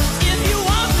turned on. If you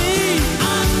want me,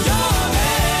 I'm your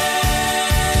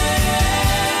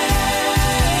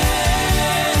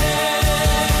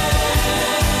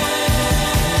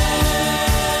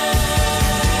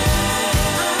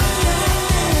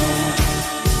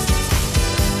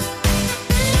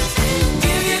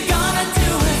If you're gonna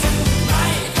do it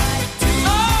right,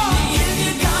 oh, if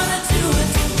you're gonna do it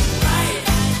right,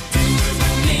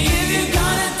 if you're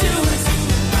gonna do it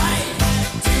right,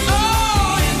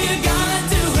 oh, if you're gonna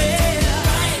do it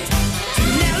right.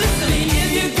 Now listen,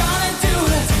 if you're gonna do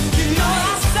it, you know what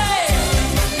I say.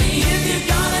 If you're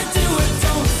gonna do it,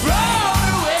 don't throw it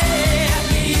away.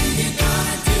 If you're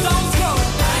gonna do it, don't throw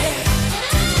it right.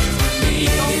 If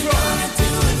you're gonna do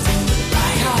it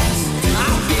right,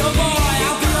 I'll be a boy,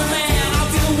 I'll be a man, I'll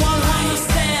be the one who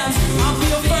understands. I'll be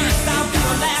your first, I'll be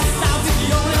your last, I'll be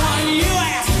the only one you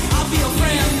ask. I'll be your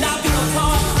friend, I'll be your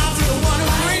thought, I'll be the one who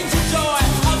brings you joy.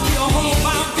 I'll be your hope,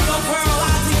 I'll be your pearl,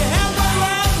 I'll be your heaven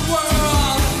around the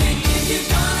world. If you're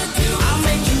gonna do it, I'll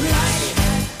make you right.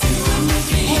 I'll make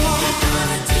you if you're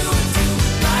gonna do it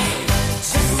right.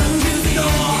 Just so you know.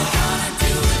 If you're gonna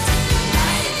do it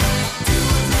right, do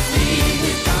it with me. If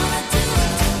you're gonna do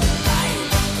it right,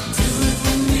 do it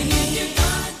with me. If you're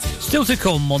gonna Still to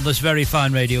come on this very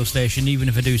fine radio station, even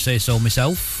if I do say so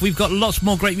myself. We've got lots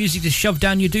more great music to shove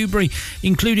down your doobry,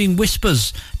 including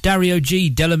Whispers, Dario G,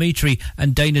 Delamitri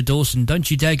and Dana Dawson.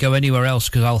 Don't you dare go anywhere else,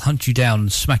 because I'll hunt you down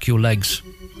and smack your legs.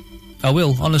 I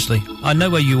will, honestly. I know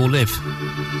where you all live.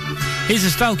 Here's the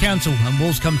Style Council and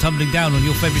Walls Come Tumbling Down on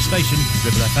your favourite station,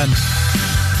 Ribble FM.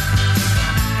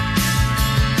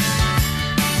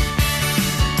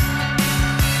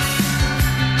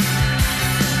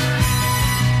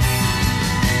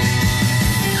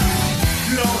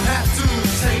 You don't have to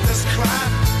take this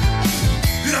crap.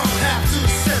 You don't have to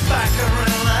sit back and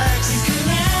relax. You can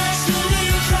actually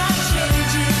try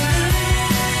changing it.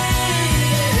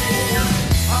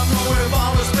 I know we've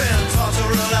always been taught to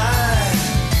rely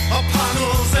upon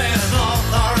rules and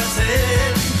authority,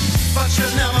 but you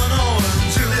never know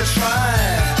until you try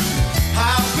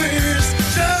how things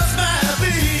just might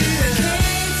be.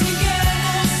 Came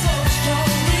together so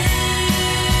strongly.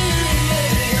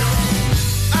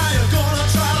 Are you gonna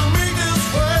try to make this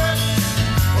work?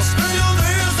 Or spend your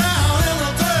days down in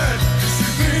the dirt? 'Cause you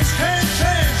things can't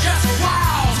change, yes, the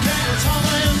walls can't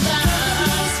tumbling down.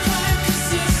 It's quite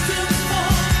consistent for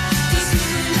this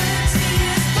humanity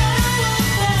is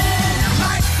powerful.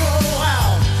 Lights go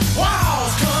out,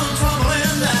 walls come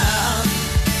tumbling down.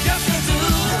 Yes, they do,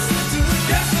 yes, they do,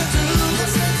 yes, they do,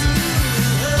 yes, they do.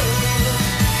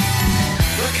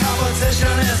 The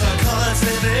competition is a color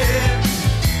TV.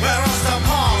 We're on some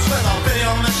palms with a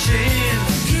video machine.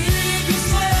 Keep your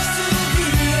slaves to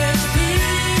VHP.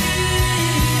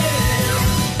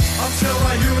 Until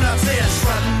the unity is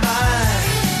threatened by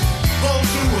those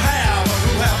who have or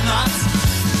who have not.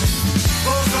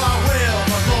 Those who are with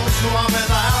or those who are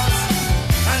without.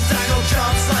 And dangle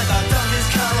jobs like the dummy's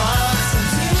carrots.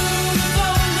 Until you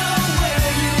don't know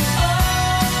where you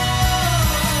are.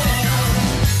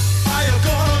 Are you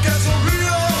gonna get to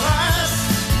realize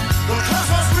the class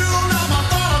was real, not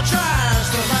mythologized?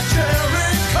 The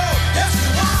Jericho, yes, the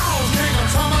walls can't come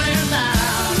tumbling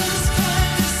down. It's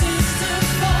quite consistent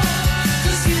for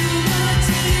this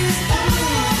humanity is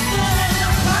powerful.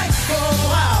 Lights go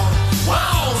out,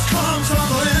 walls come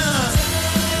tumbling.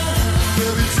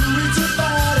 We'll be too weak to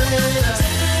fight it.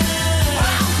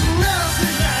 Let us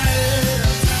unite.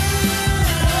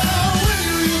 Oh, we're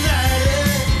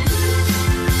united.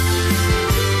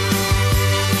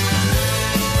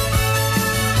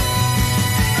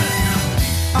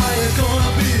 Are you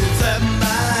gonna be dead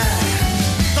man?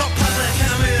 The public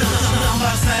enemy of the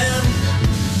numbers then.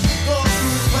 Those who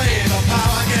play the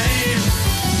power game.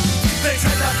 They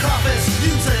take the profits,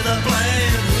 you take the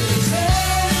blame.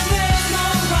 There's no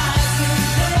rising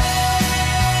place.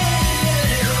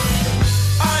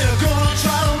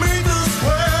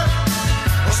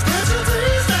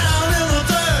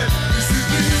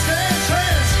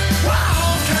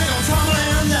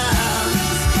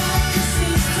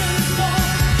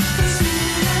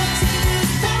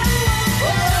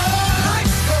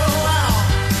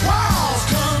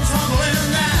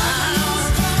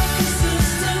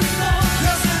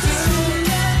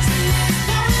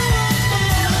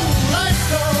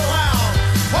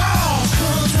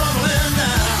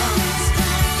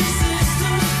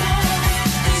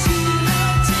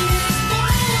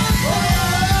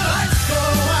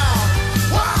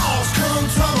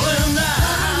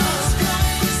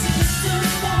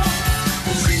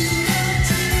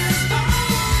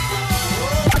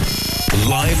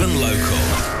 Live and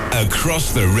local.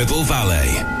 Across the Ribble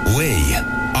Valley. We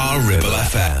are Ribble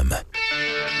FM.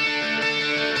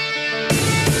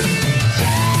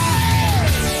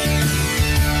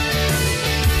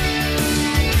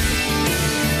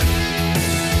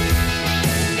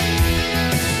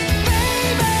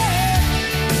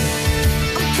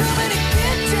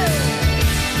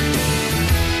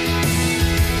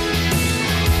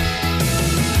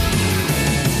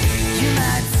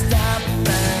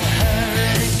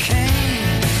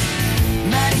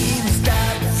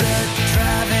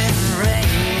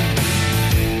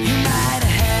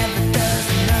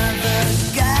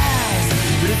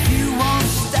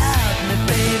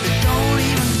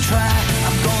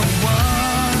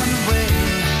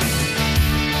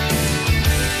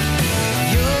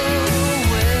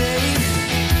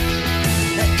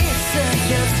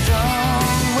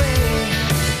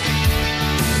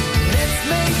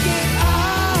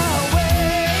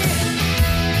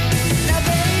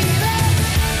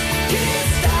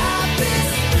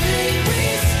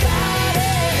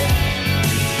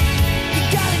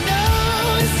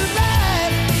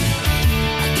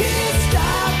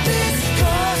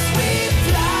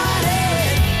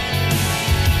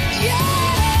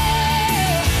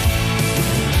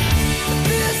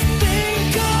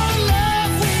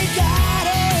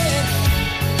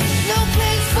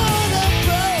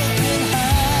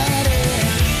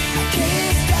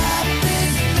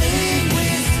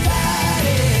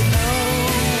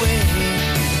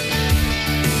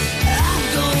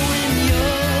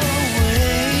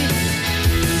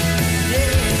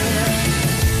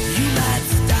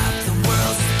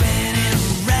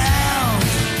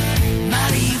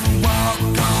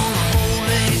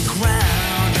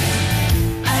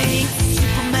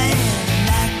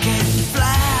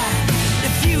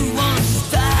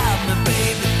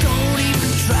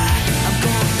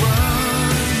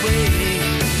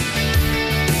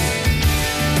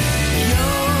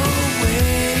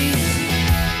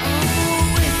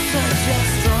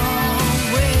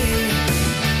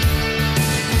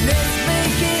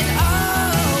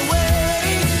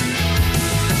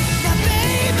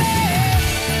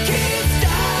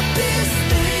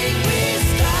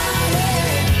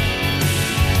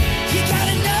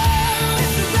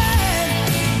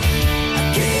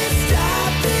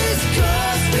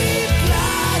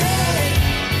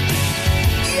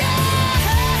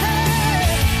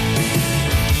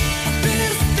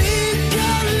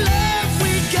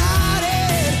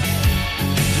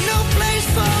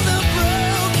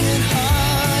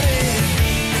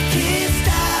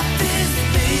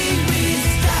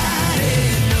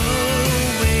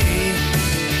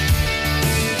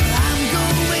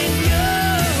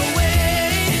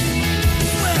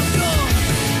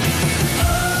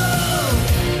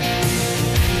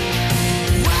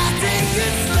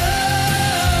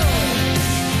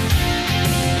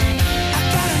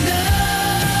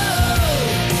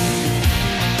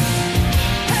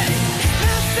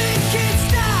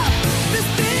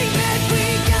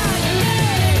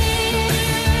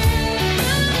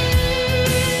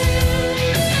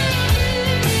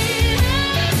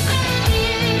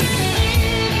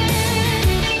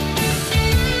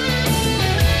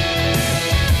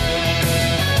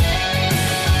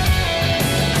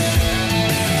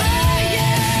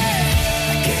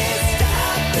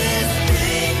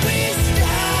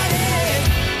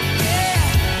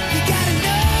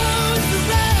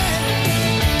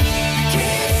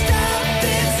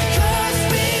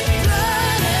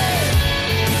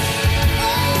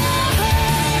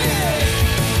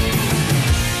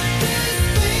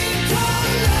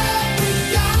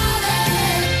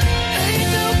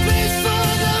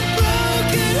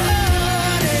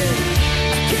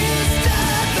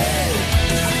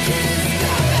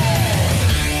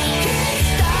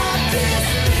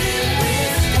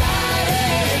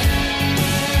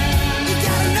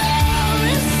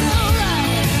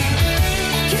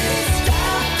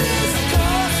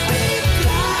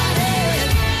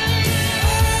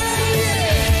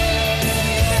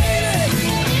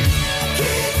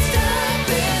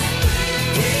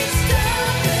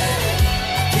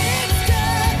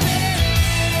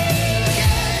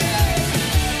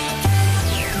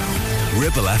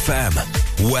 Ribble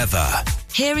FM. Weather.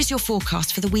 Here is your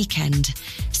forecast for the weekend.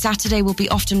 Saturday will be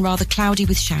often rather cloudy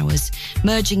with showers,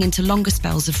 merging into longer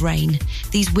spells of rain,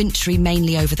 these wintry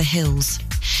mainly over the hills.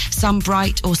 Some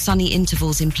bright or sunny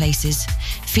intervals in places,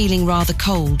 feeling rather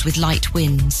cold with light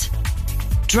winds.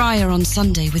 Drier on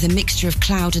Sunday with a mixture of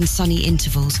cloud and sunny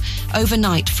intervals.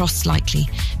 Overnight, frost likely.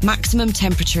 Maximum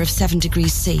temperature of 7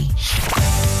 degrees C. You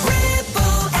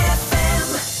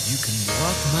can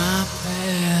walk my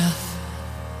path.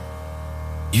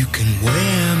 You can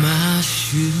wear my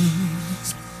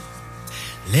shoes,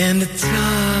 learn to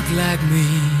talk like me,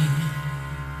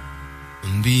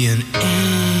 and be an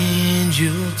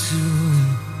angel too.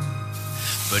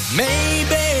 But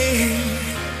maybe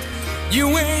you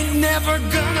ain't never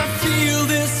gonna feel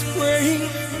this way.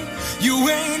 You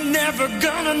ain't never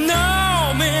gonna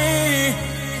know me,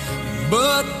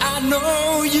 but I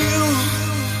know you.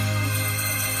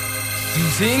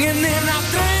 Singing in our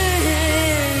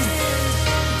things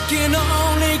can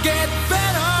only get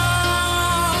better.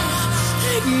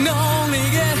 It can only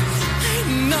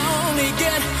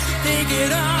get, take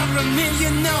it all from me,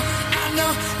 you know. I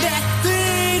know that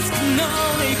things can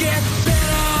only get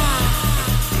better.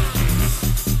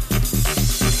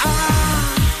 I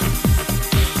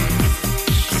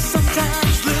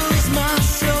sometimes lose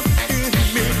myself in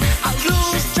me. I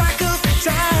lose track of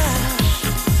time.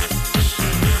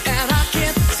 And I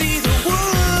can't see the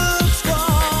woods for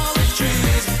the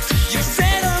trees. You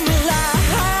set them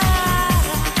alive.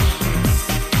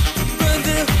 Burn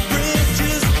the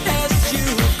bridges as you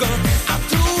go. I'm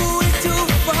doing too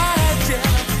far, yeah.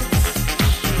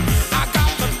 I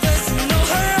got my personal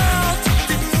hell to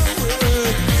deal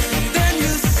with. And then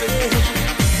you say,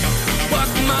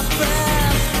 walk my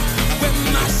path, wear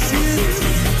my shoes.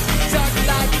 Talk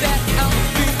like that, I'll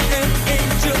be an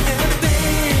angel and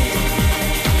things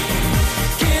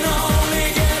can only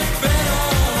get better.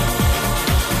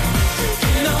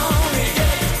 Can only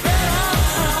get better.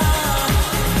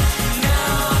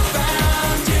 Now I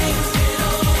found you.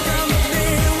 Come with me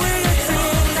when it's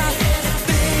in that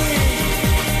thing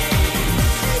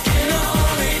can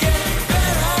only get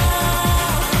better.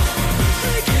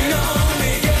 Can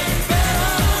only get better.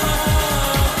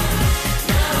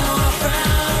 Now I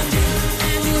found you.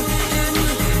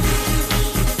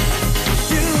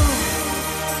 You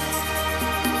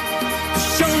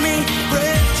show me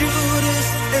prejudice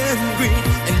and greed,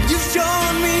 and you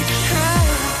showed me how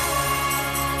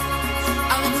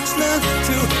I must learn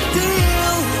to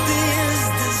deal with this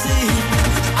disease.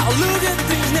 I'll look at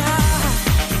things now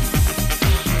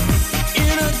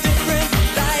in a different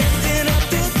light than I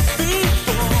did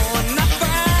before, and I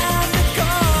found the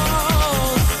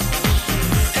cause.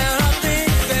 And I think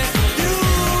that you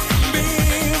can be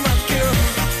my cure.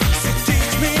 So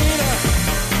teach me to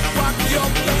walk your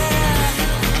path,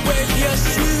 wear your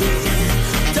shoes,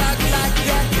 talk like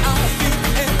that. I'll be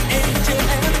an angel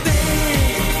and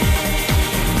things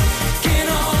can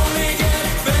only get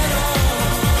better.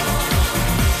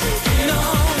 Can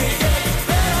only get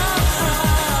better.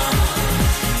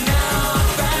 Now I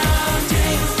found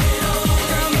you.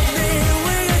 Come with me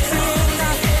when it's in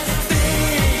that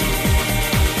thing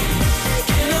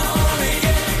can only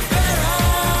get better.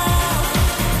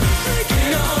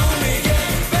 Can only get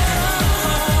better.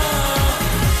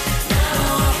 Now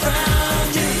I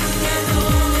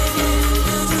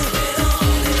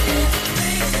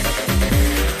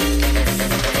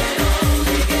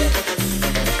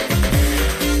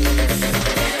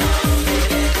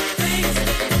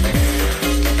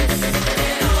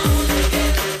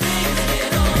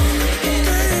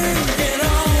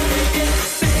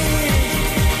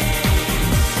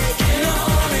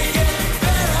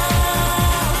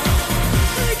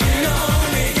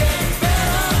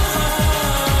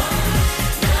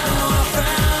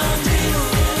found you.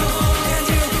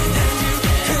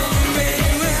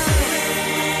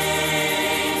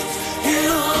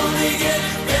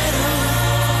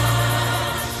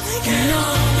 Can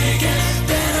only get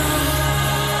better.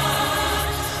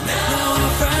 Now I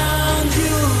found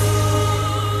you.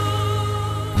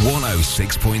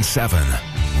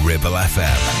 106.7 Ribble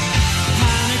FM.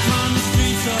 Panic on the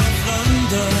streets of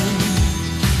London.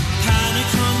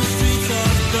 Panic on the streets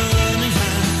of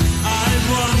Birmingham. I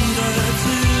wonder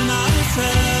to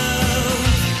myself,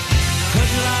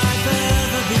 could life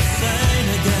ever be sane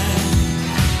again?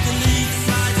 The lead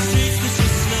side streets that you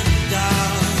slipped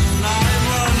down. I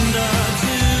wonder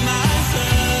to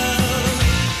myself,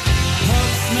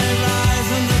 hopes may rise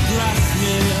and the grass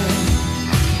near,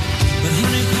 but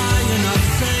honey pie, you're not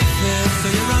safe here, so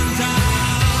you run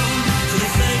down to the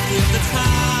safety of the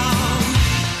town.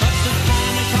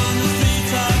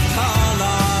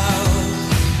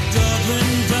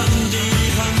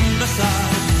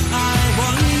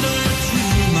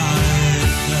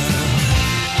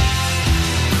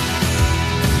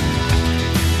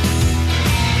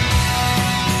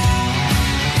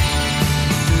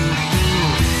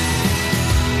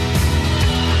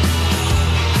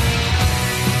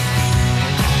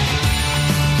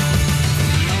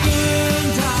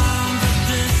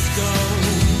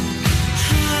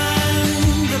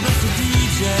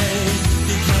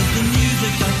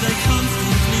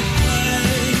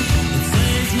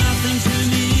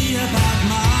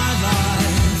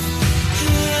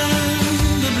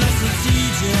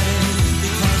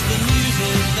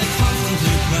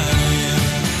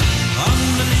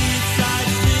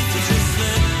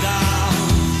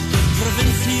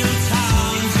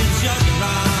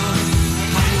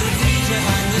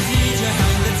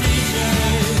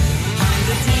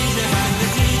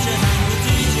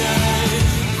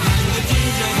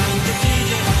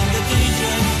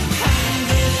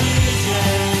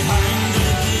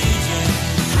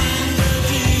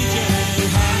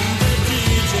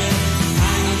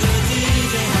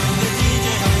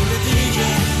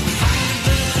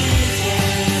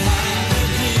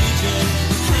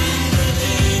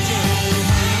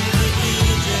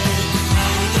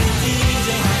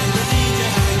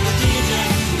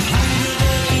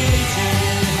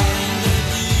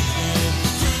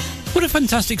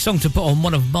 fantastic song to put on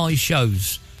one of my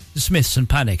shows. The Smiths and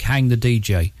Panic, Hang the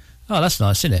DJ. Oh, that's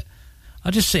nice, isn't it? I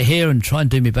just sit here and try and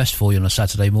do my best for you on a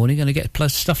Saturday morning, and I get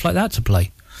stuff like that to play.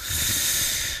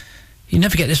 You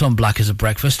never get this on Black as a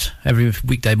Breakfast, every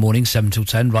weekday morning, 7 till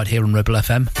 10, right here on Ribble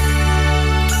FM.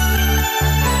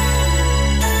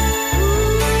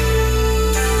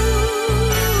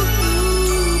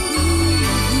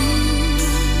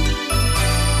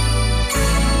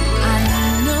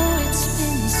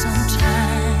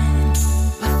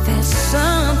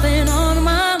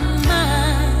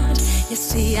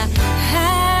 See, I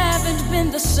haven't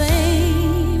been the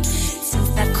same since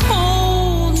that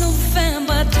cold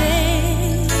November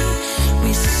day.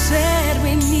 We said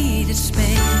we needed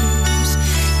space,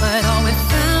 but all we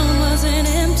found was an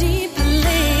empty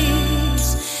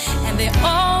place. And the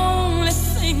only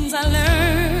things I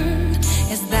learned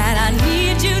is that I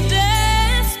need you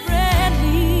desperately.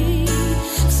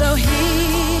 So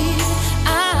here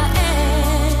I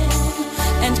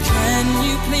am, and can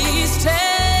you please tell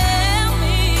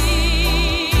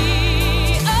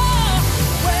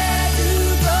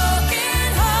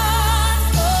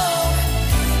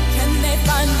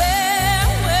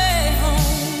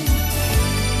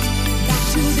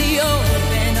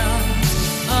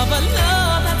a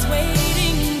love that's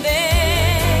waiting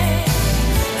there.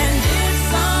 And if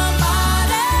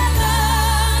somebody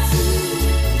loves you,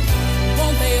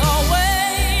 won't they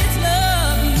always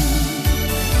love you?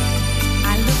 I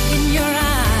look in your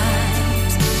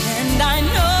eyes and I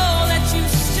know that you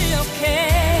still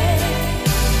care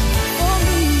for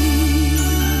me.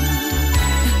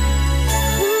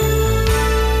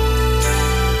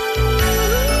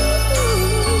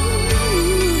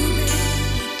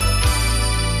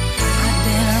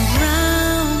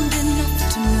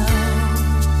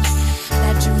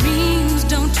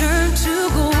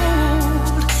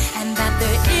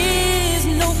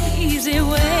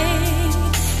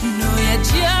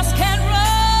 Just can't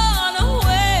run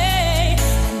away.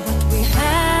 And what we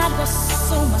had was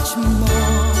so much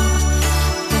more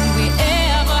than we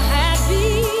ever had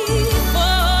before.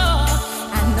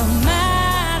 And no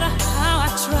matter how I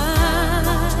try,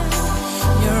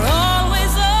 you're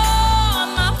always on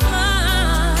my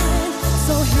mind.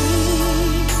 So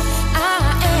here I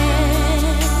am,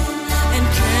 and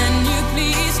can you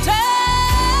please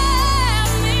tell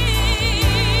me,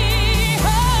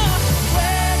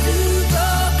 where do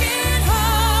broken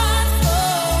hearts go?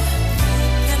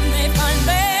 Can they find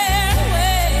their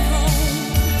way home?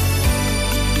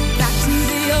 Back to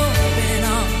the open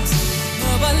arms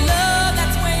of a love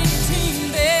that's waiting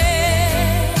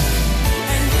there.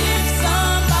 And if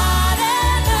somebody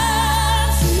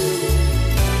loves you,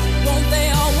 won't they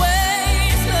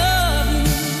always love you?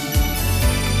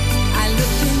 I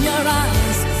look in your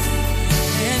eyes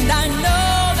and I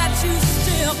know that you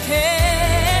still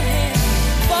care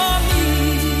for me.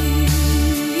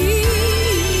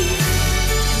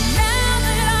 Now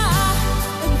that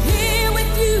I'm here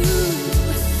with you,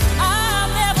 I'll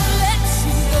never let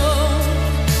you go.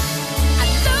 I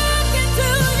look into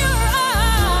your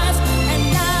eyes and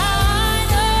I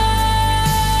know,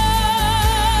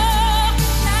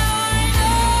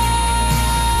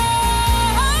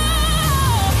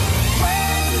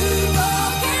 where do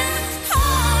broken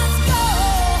hearts go?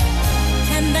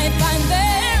 Can they find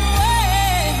their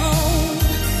way home?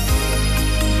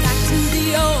 Back to the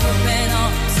open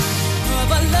arms of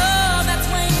a love that's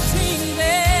waiting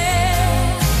there.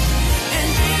 And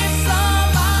if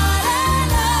somebody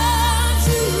loves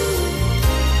you,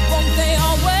 won't they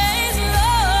always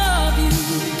love you?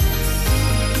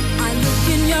 I look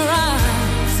in your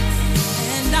eyes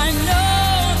and I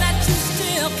know that you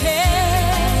still care.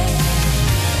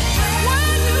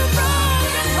 Where do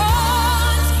broken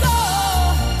hearts go?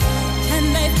 Can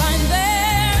they find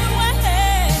their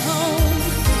way home?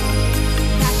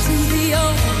 Back to the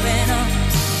open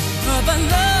arms of a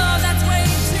love that's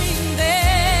waiting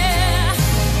there.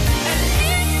 And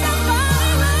if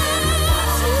somebody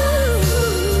loves you,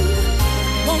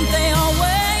 won't they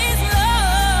always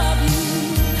love you?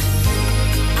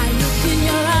 I look in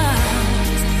your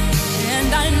eyes and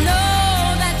I know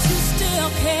that you still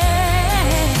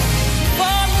care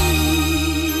for me.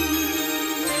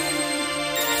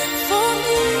 For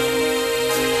me.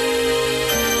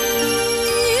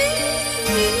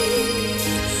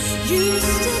 You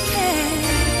still care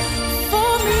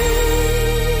for me.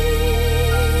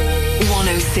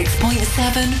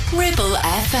 106.7 Ribble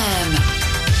FM.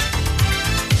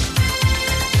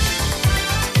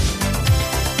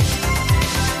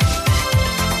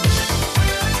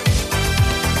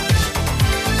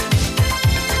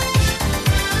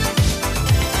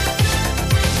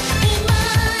 In my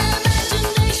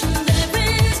imagination, there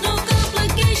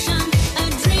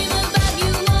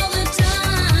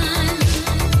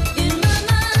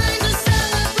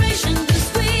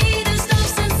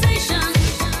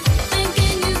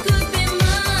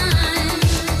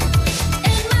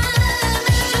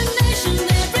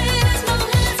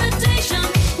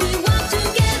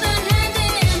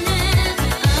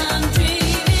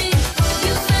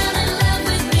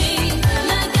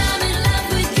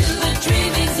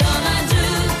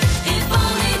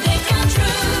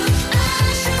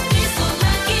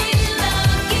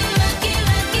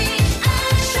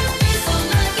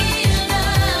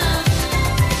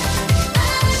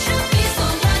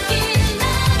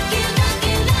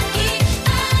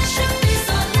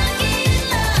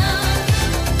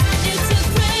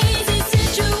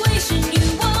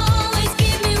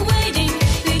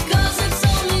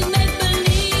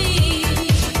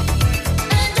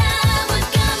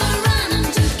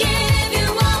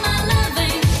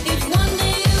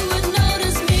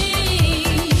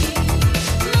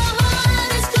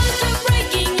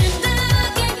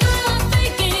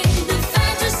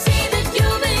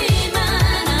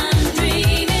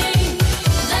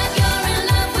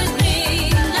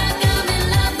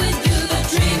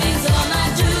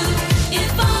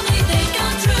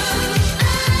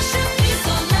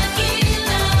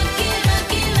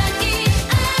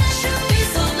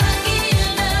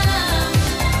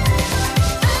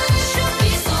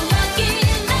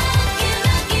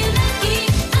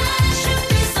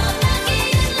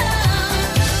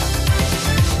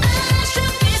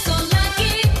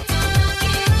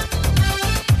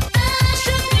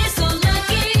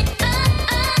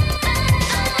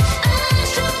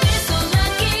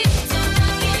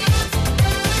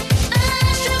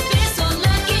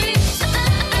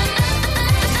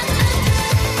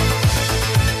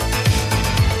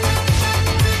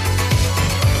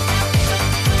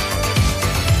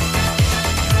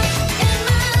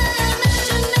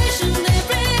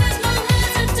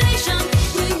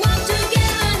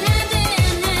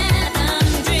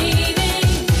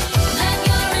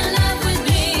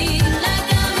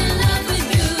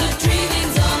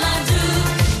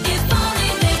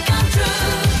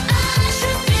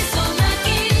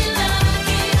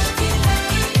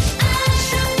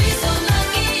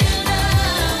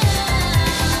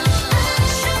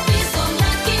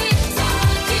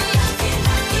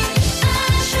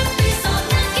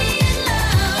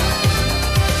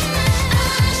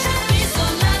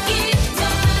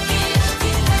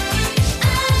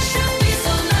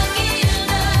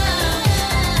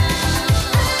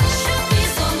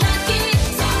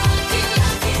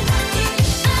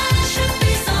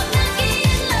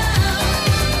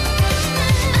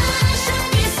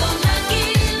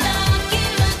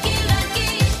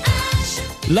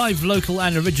Live, local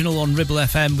and original on Ribble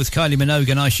FM with Kylie Minogue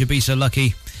and I Should Be So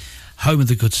Lucky. Home of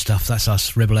the good stuff, that's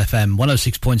us, Ribble FM,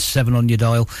 106.7 on your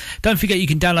dial. Don't forget you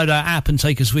can download our app and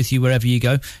take us with you wherever you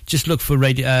go. Just look for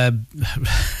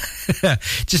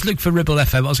just look for Ribble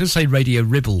FM. I was going to say Radio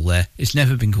Ribble there. It's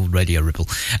never been called Radio Ribble.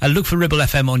 Look for Ribble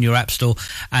FM on your app store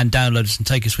and download us and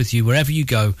take us with you wherever you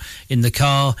go. In the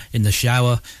car, in the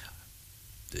shower,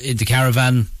 in the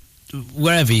caravan,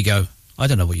 wherever you go. I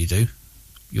don't know what you do.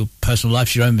 Your personal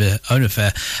life's your own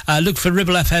affair. Look for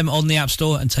Ribble FM on the App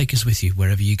Store and take us with you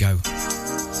wherever you go.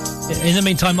 In the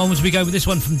meantime, onwards we go with this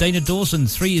one from Dana Dawson,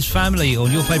 3 is Family, on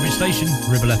your favourite station,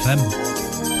 Ribble FM.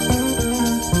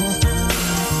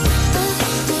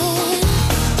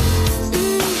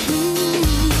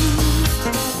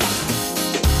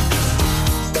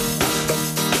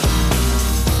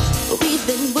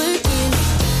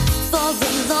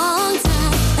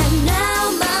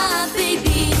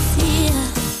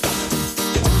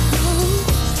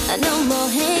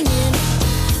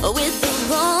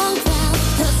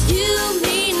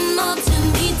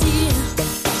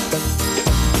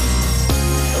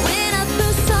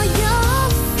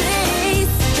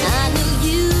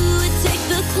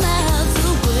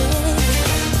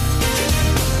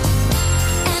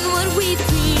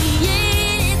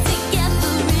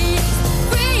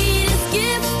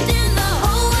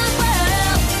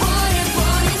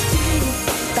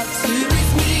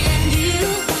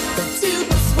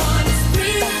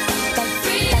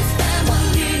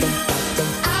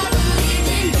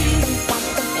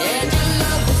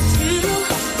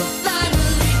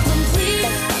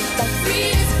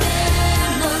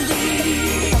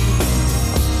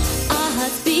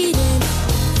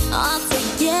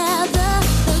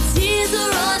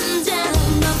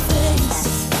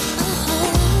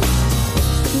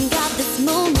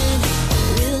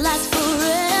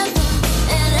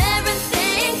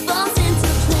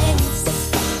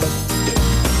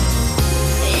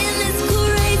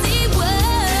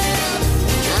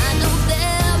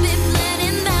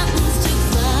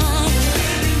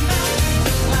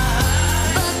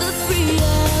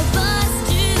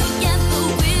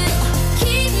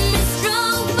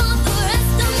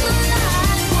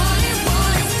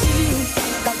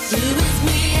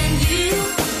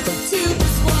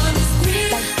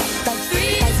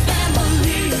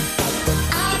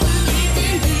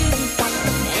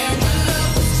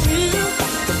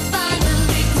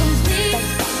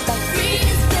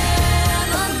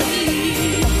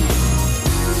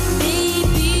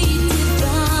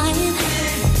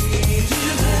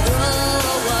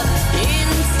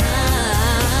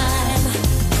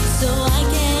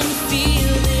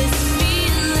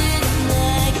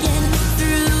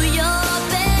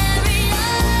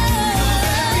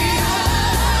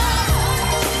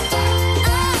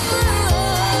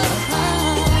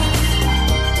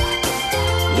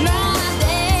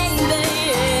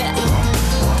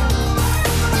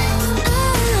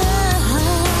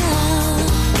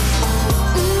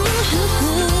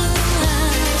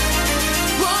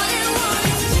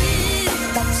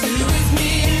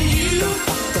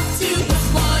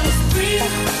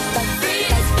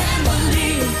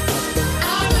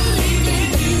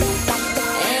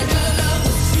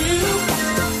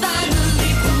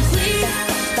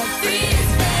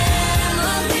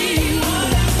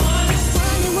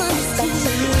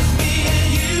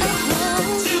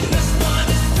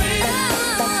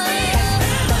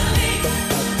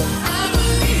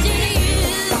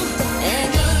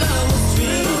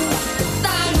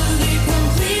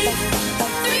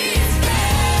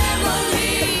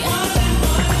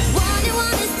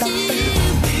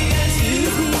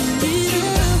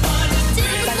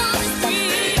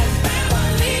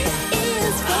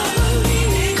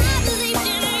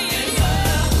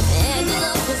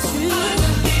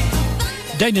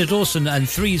 Dana Dawson and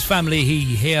 3's Family He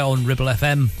here on Ribble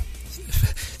FM.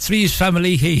 3's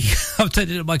Family He. I've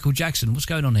turned it to Michael Jackson. What's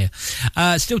going on here?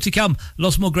 Still to come,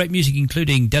 lots more great music,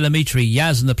 including Delamitri,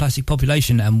 Yaz and the Plastic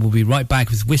Population, and we'll be right back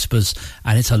with Whispers,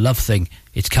 and It's a Love Thing.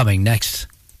 It's coming next.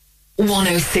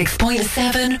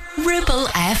 106.7 Ribble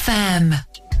FM.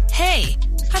 Hey,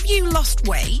 have you lost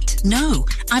weight? No,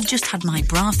 I've just had my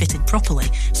bra fitted properly,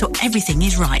 so everything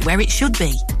is right where it should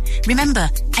be. Remember,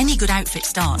 any good outfit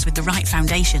starts with the right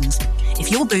foundations.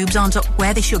 If your boobs aren't up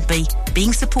where they should be,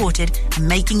 being supported and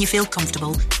making you feel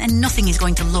comfortable, then nothing is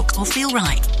going to look or feel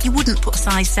right. You wouldn't put a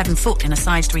size 7 foot in a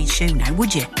size 3 shoe now,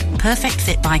 would you? Perfect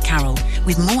Fit by Carol,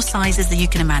 with more sizes than you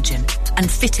can imagine, and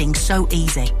fitting so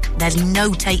easy. There's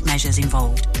no tape measures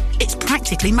involved. It's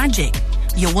practically magic.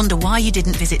 You'll wonder why you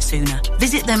didn't visit sooner.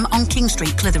 Visit them on King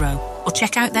Street, Clitheroe, or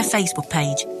check out their Facebook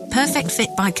page. Perfect Fit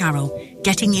by Carol,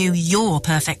 getting you your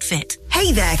perfect fit. Hey,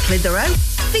 Hey there, Clitheroe.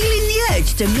 Feeling the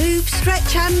urge to move,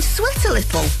 stretch and sweat a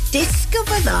little?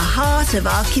 Discover the heart of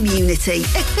our community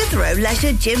at Clitheroe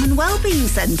Leisure Gym and Wellbeing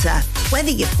Centre. Whether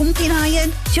you're pumping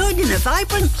iron, joining a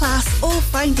vibrant class or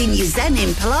finding your zen in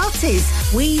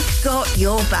Pilates, we've got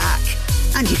your back.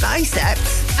 And your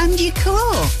biceps and your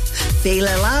core. Feel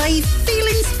alive, feel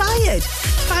inspired.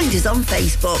 Find us on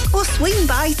Facebook or swing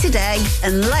by today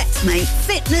and let's make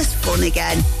fitness fun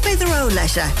again. Clitheroe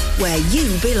Leisure, where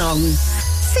you belong.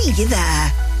 See you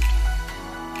there.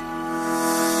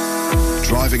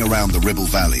 Driving around the Ribble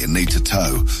Valley and need to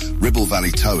tow? Ribble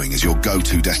Valley Towing is your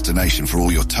go-to destination for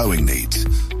all your towing needs.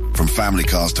 From family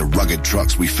cars to rugged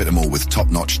trucks, we fit them all with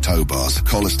top-notch tow bars.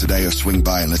 Call us today or swing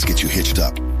by and let's get you hitched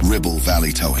up. Ribble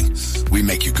Valley Towing. We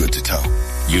make you good to tow.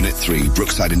 Unit 3,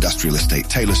 Brookside Industrial Estate,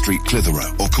 Taylor Street,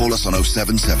 Clitheroe. Or call us on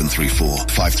 07734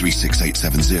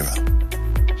 536870.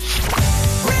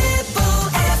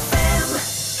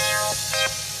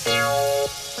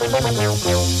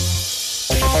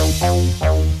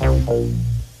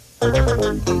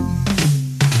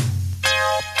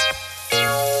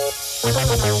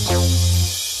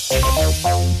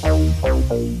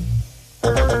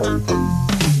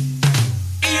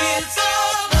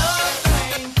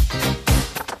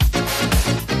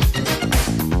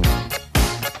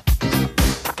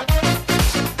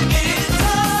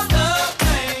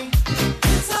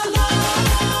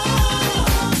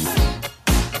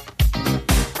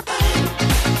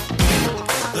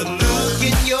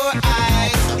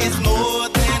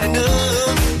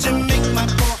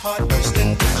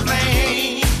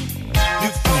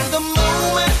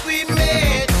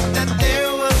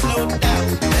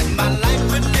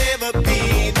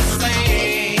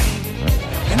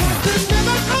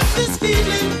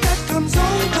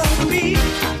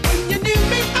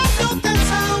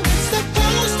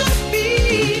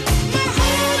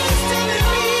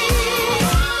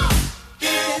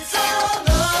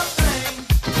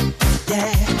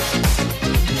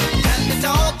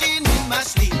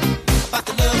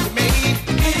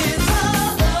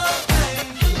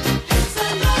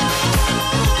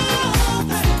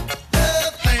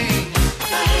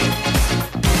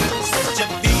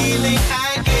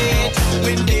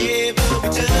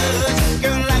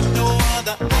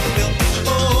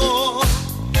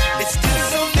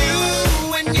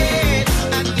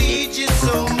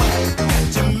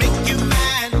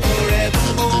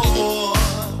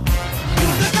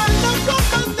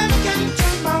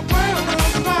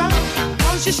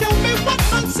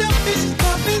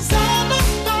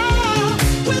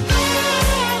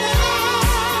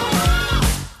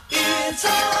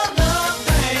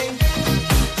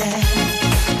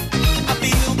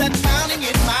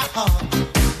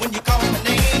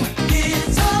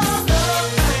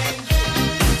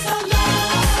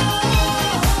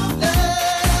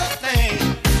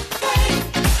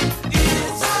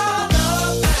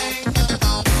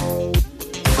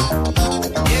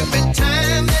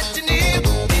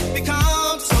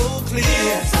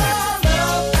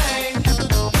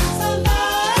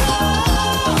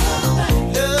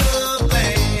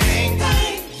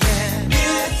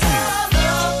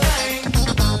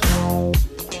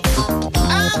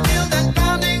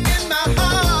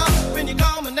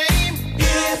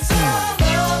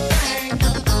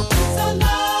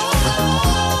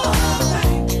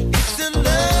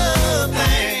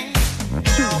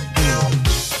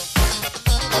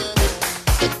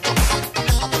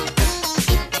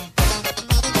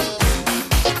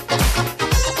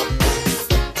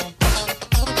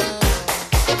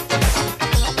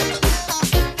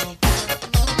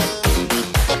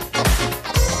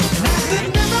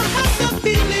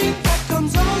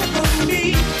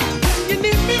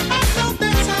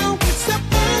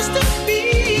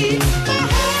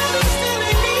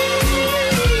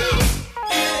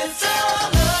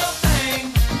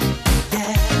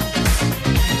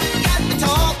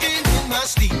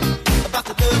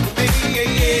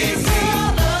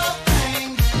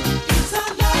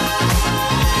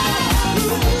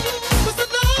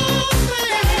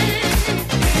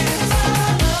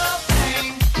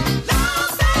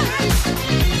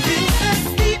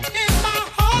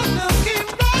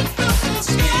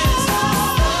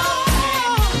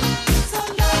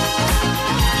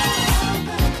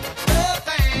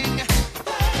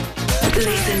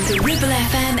 Listen to Ribble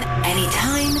FM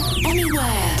anytime,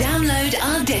 anywhere. Download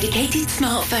our dedicated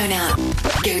smartphone app.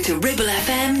 Go to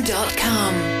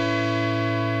ribblefm.com.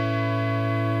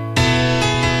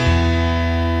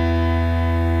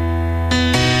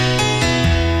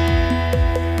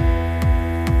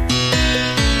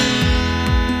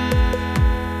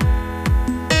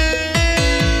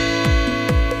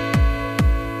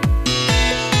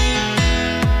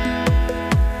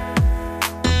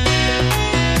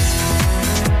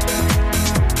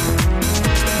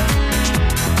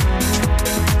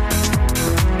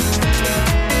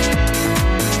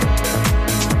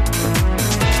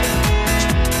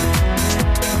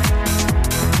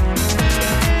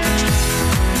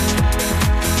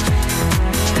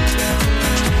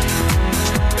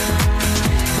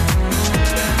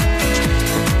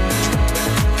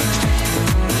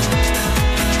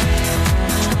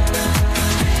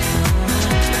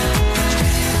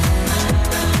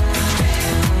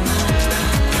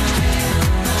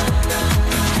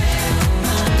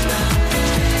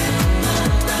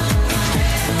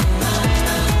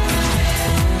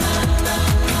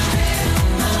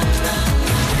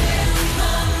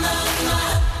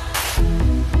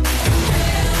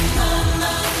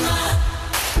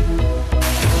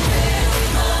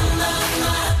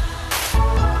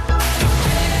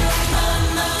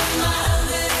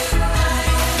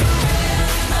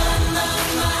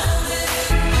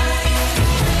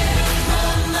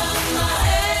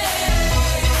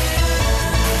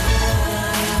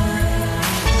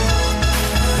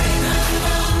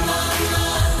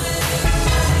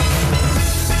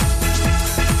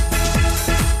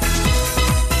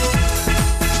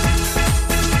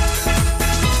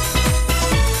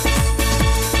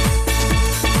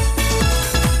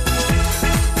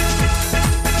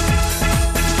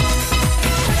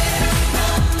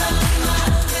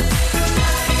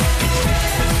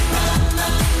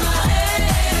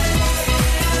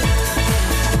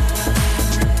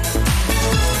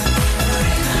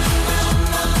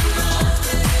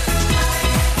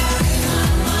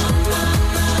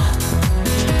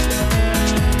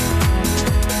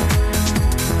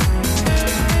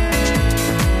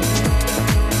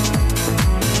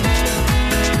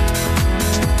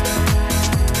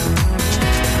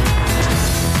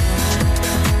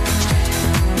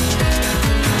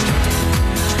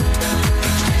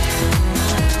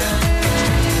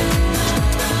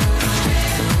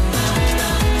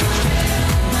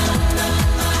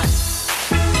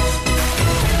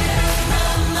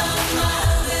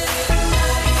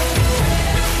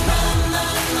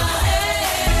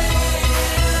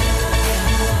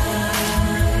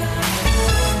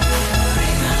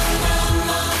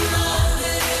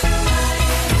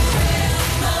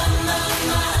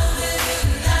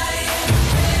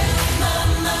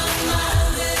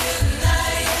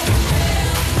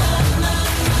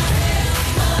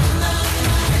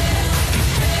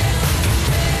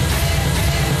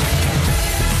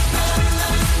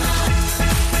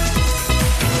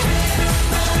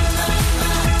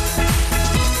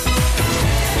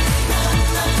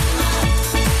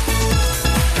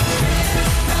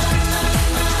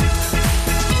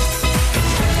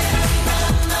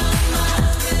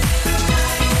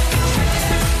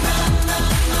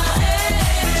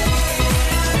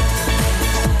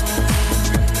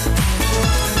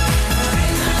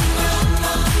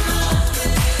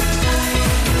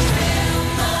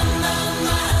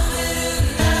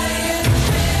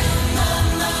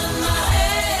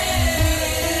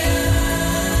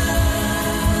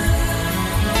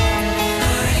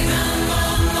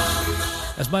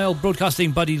 As my old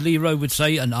broadcasting buddy Lee Rowe would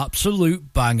say, an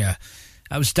absolute banger.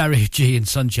 That was Dario G in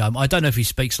Sunshine. I don't know if he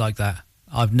speaks like that.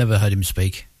 I've never heard him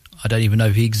speak. I don't even know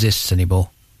if he exists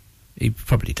anymore. He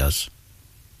probably does.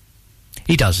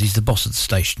 He does. He's the boss of the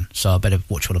station, so I better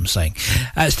watch what I'm saying.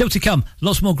 Still to come,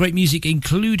 lots more great music,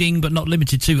 including but not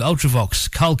limited to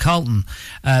Ultravox, Carl Carlton,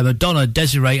 Madonna,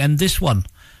 Desiree, and this one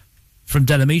from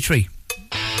Delamitri.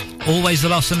 Always the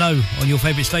last to know on your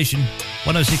favourite station,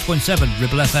 106.7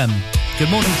 Ribble FM. Good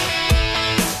morning.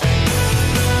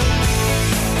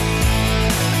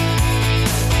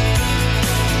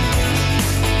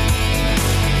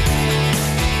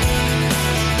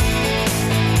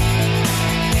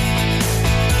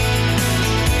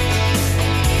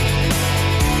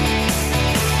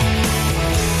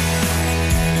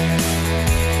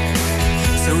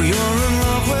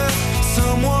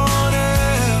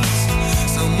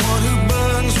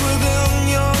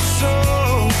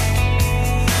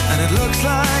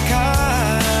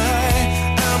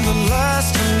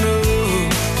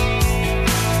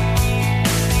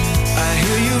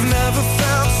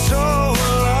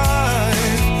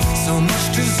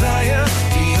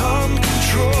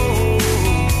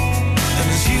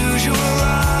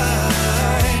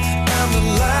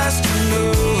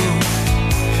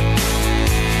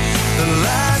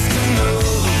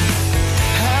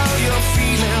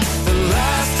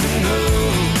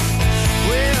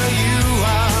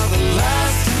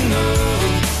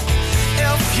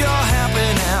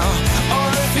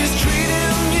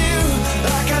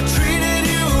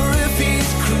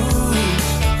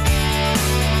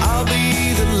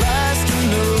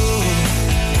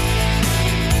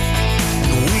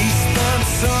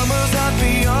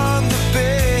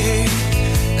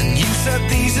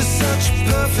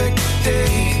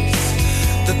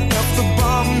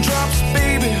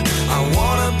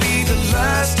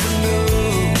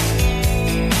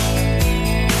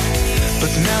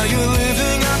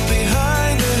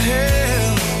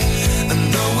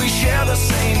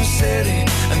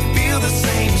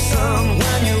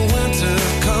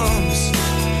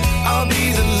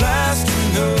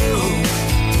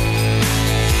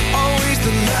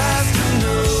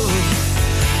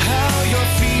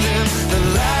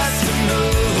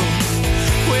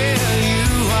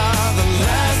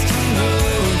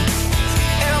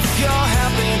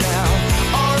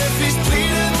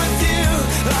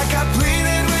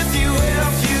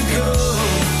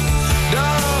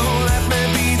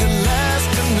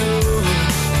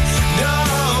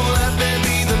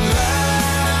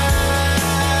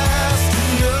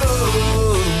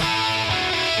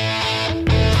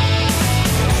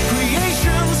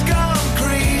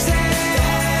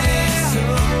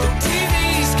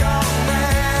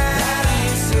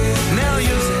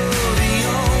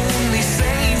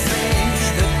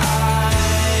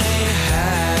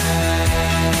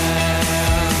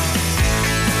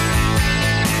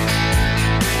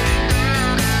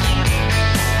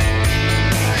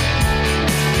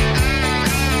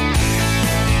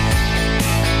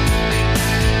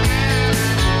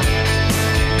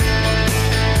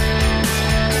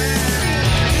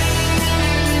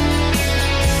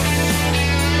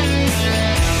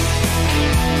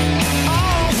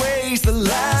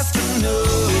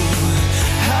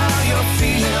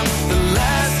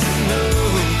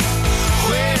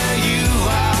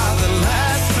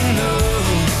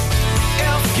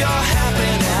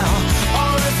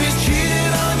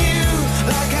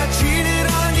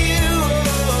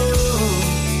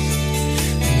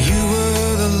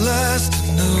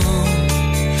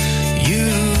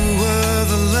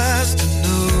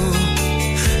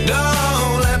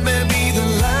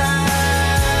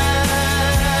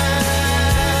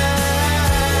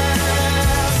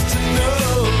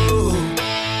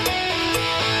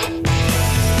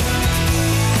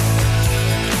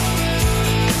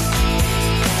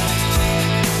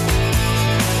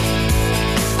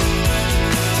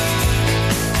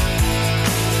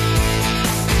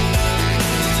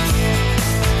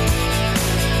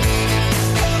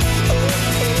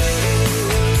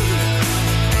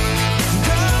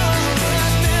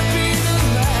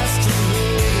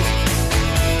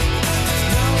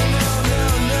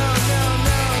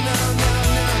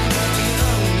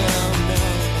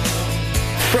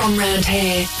 From round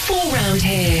here, for round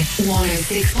here,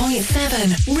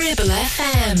 106.7 Ribble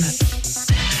FM.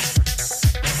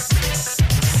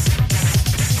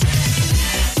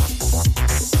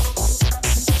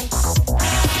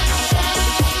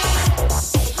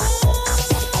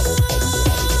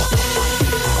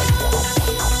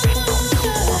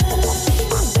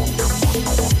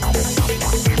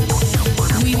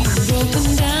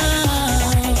 Broken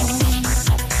down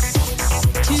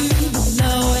to the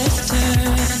lowest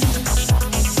turn.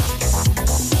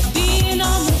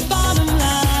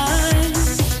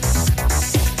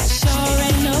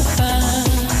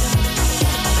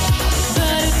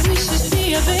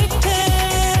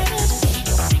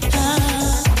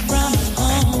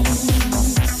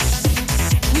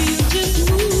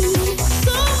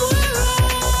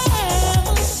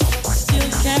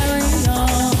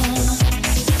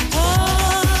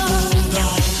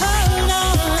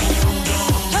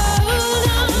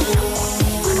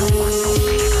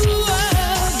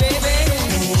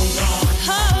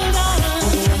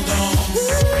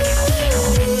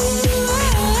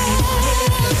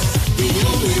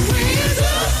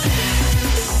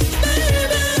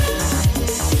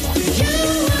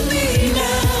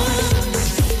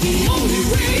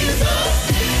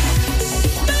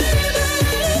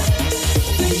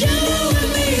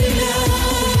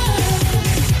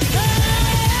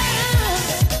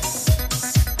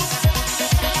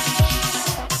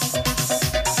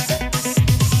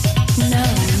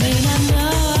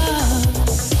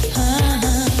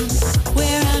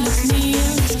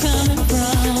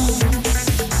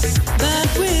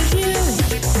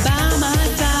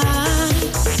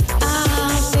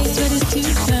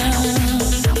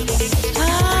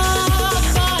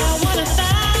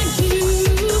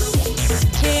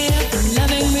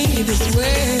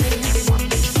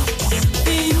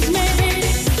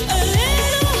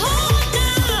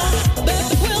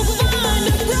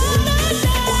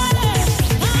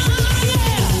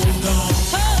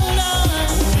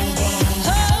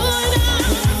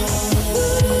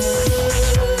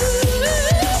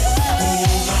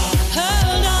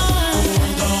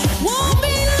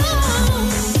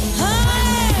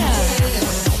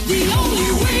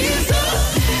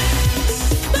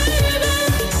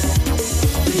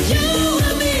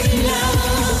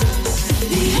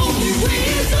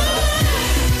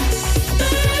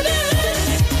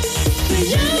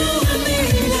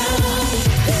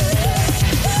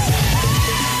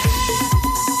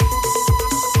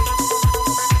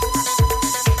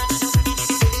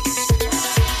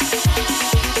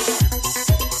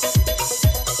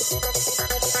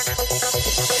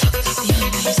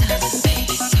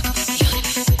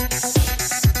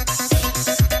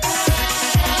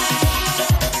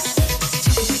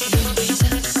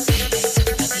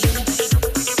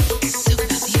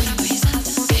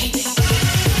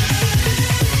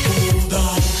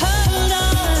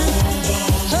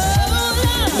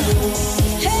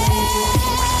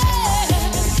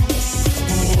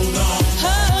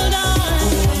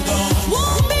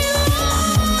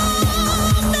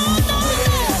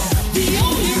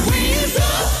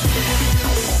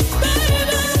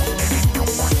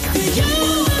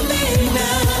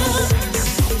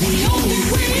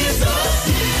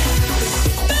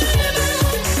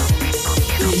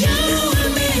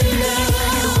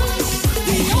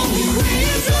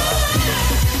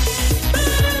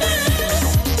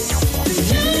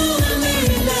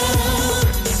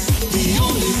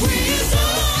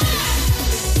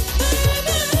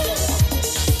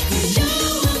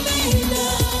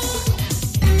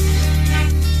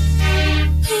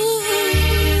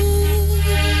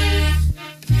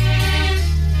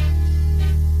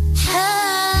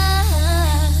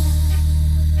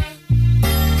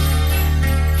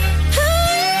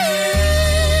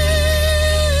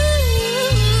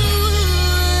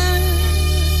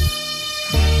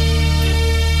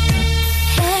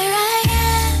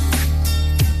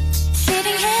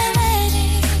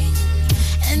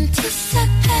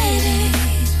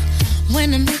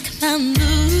 when I make my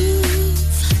move.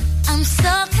 I'm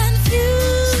so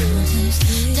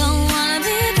confused. Don't wanna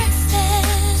be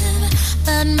aggressive,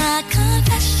 but my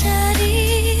confession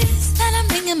is that I'm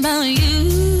thinking about you.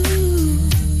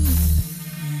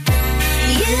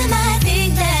 You might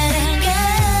think that a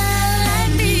girl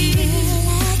like me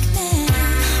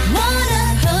wanna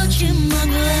approach you more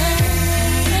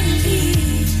gladly,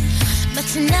 but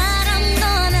tonight I'm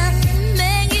gonna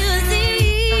make you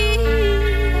see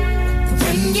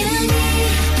when you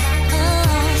need a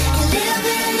little bit of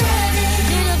loving,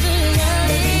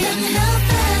 look no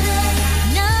further.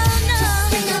 No, just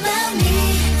think about me,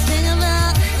 think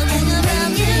about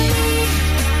you.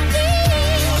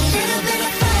 A little bit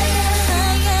of fire,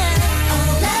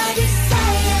 all I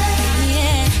desire.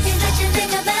 Yeah, is that you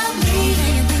think about me,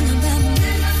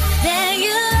 there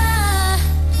you are.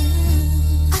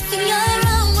 I think you're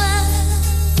wrong one,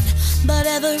 but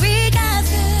every guy's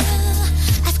girl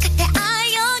has got their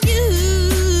eye on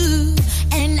you,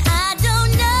 and I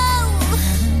don't know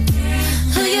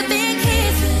who you've been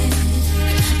kissing.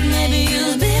 Maybe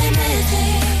you've been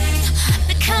missing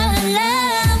the kind of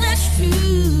love that's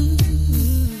true.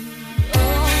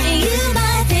 You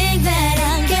might think that a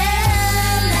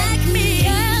girl like me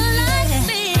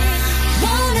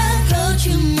wanna approach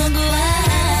you more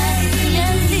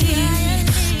quietly,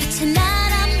 but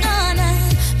tonight I'm gonna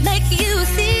make you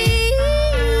see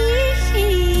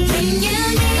when you need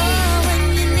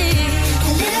a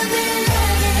little bit of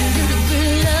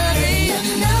loving, look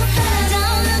no further,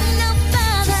 don't look no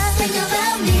further. Just think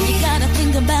about me, you gotta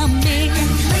think about me.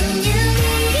 When you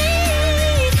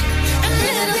need a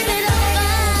little bit of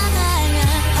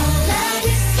fire, all I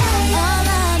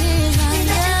desire, is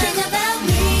that you think about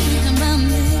me,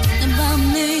 about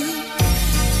me.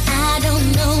 I don't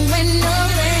know when or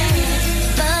where,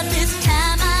 but this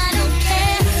time I don't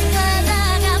care, 'cause I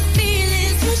got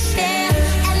feelings to share,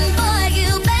 and boy, you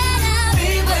better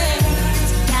beware.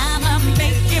 This time I'm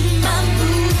making my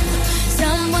move.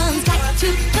 Someone's got to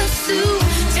pursue.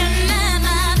 Tonight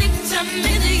my victim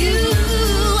is you.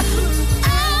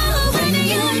 Oh, when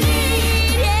you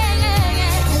need a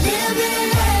little bit of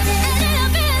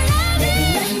loving,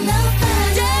 look no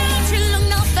further. Don't you look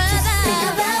no further. Think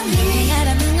about me, you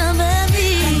gotta think about me.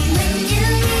 When you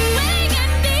need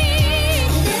a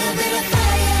little bit of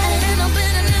fire, a little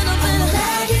bit, all I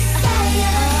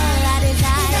desire, is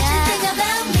that you think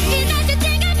about me,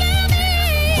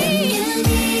 When you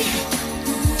need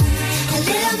a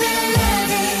little bit of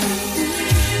loving,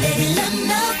 baby, look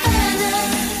no further.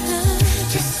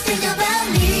 Just think about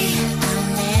me.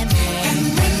 And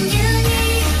when you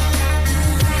need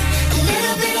a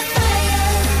little bit of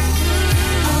fire,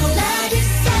 all I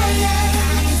desire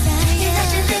is that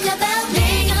you think about me,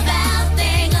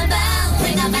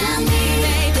 think about me,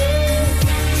 baby.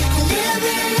 A little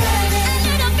bit of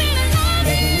loving,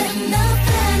 baby, look no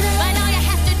further. But all you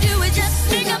have to do is just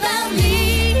think about me.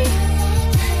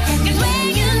 And when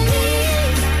you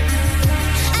need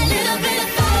a little bit of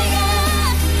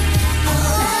fire,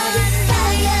 all I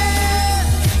desire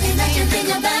is that you think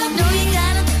about me. No, you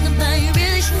gotta think about, you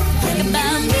really should think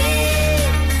about me.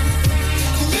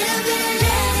 A little bit of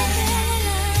love.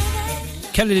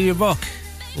 Kelly Lee Rock,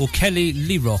 or Kelly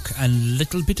Lee Rock, and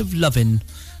Little Bit of Lovin',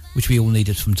 which we all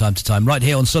needed from time to time, right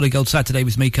here on Solid Gold Saturday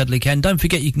with me, Cuddly Ken. Don't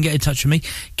forget you can get in touch with me,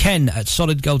 Ken at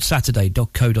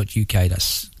solidgoldsaturday.co.uk.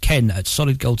 That's Ken at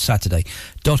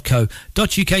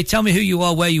solidgoldsaturday.co.uk. Tell me who you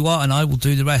are, where you are, and I will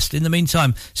do the rest. In the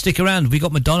meantime, stick around. We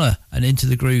got Madonna and Into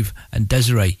the Groove and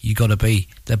Desiree, You Gotta Be.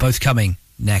 They're both coming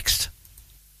next.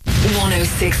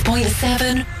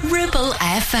 106.7 Ribble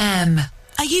FM.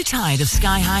 Are you tired of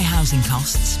sky-high housing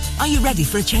costs? Are you ready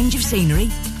for a change of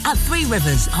scenery? At Three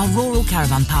Rivers, our rural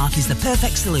caravan park is the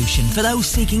perfect solution for those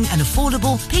seeking an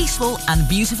affordable, peaceful and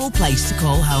beautiful place to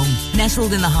call home.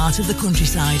 Nestled in the heart of the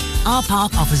countryside, our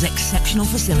park offers exceptional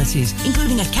facilities,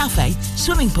 including a cafe,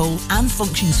 swimming pool and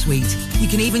function suite. You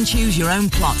can even choose your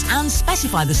own plot and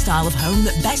specify the style of home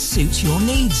that best suits your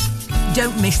needs.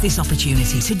 Don't miss this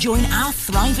opportunity to join our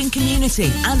thriving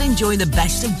community and enjoy the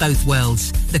best of both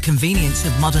worlds. The convenience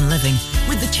of modern living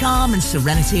with the charm and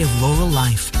serenity of rural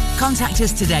life. Contact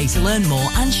us today to learn more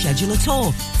and schedule a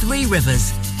tour. Three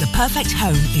Rivers, the perfect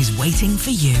home is waiting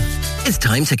for you. It's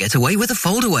time to get away with a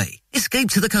foldaway. Escape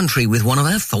to the country with one of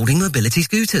our folding mobility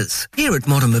scooters. Here at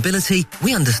Modern Mobility,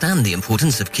 we understand the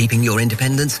importance of keeping your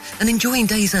independence and enjoying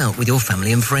days out with your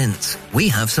family and friends. We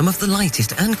have some of the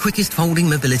lightest and quickest folding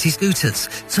mobility scooters,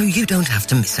 so you don't have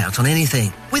to miss out on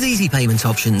anything. With easy payment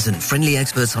options and friendly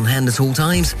experts on hand at all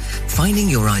times, finding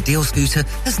your ideal scooter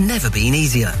has never been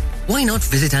easier. Why not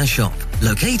visit our shop,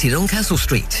 located on Castle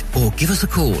Street, or give us a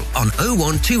call on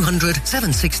 01200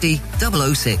 760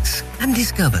 006 and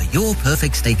discover your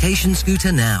perfect staycation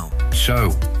scooter now.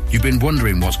 So, you've been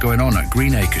wondering what's going on at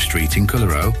Greenacre Street in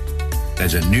Clitheroe?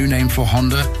 There's a new name for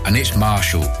Honda, and it's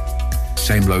Marshall.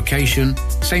 Same location,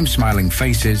 same smiling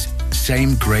faces,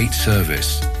 same great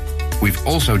service. We've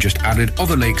also just added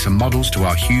other lakes and models to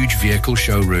our huge vehicle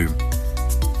showroom.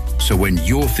 So when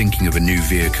you're thinking of a new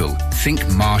vehicle, think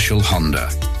Marshall Honda.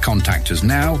 Contact us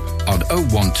now on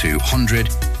 01200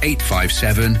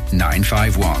 857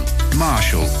 951.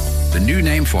 Marshall, the new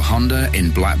name for Honda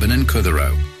in Blackburn and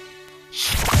Clitheroe.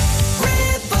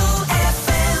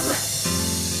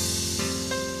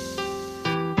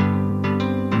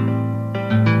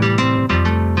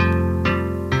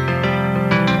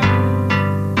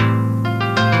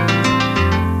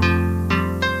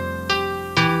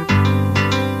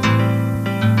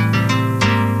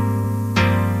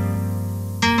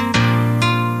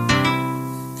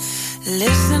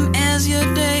 Listen as your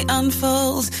day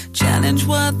unfolds. Challenge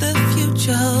what the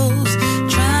future holds.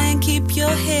 Try and keep your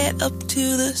head up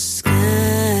to the sky.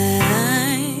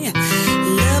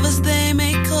 Lovers, they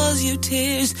may cause you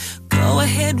tears. Go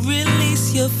ahead,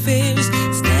 release your fears.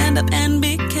 Stand up and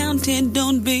be counted.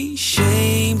 Don't be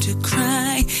ashamed to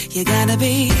cry. You gotta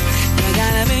be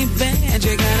bad.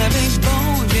 You gotta be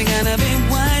bold. You gotta be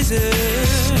wiser.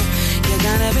 You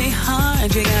gotta be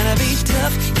hard, you gotta be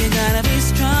tough, you gotta be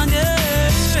stronger.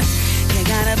 You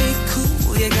gotta be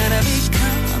cool, you gotta be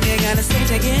calm, you gotta stay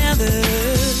together.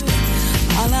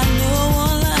 All I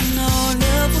know,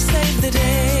 love will save the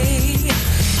day.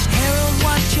 Herald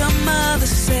what your mother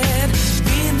said,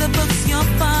 read the books your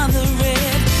father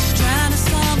read, trying to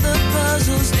solve the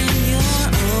puzzles in your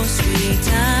own sweet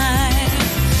time.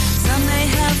 Some may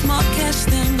have more cash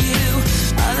than you,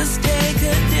 others take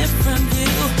a different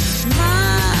view. My,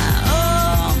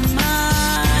 oh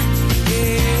my,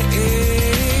 yeah,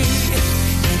 yeah.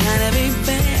 You gotta be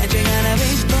bad, you gotta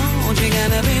be bold, you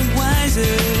gotta be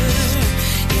wiser.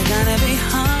 You gotta be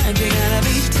hard, you gotta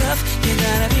be tough, you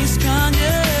gotta be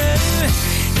stronger.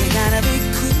 You gotta be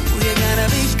cool, you gotta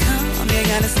be calm, you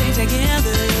gotta stay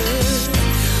together.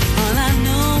 All I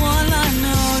know,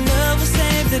 love will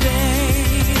save the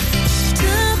day.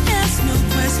 Time asks no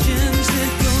questions,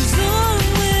 it goes on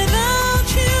without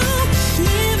you,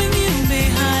 leaving you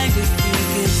behind if you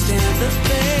can stand the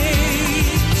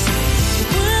pace. The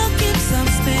world keeps on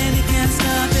spinning, can't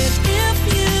stop it if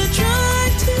you try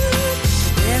to.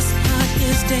 The best part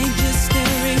is danger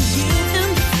staring you in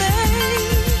the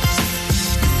face.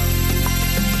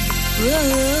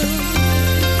 Whoa.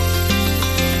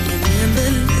 Remember,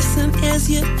 listen as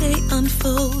your day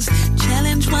unfolds.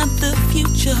 Challenge what the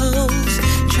future holds.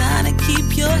 Try to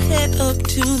keep your head up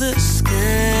to the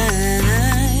sky.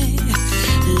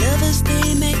 Lovers,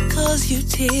 they may cause you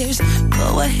tears.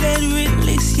 Go ahead,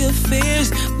 release your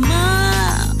fears.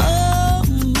 My, oh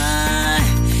my,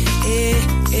 eh,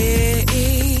 eh,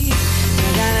 eh. You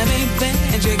gotta be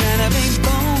bad, you gotta be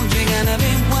bold, you gotta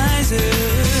be wiser.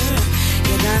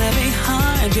 You gotta be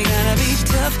hard, you gotta be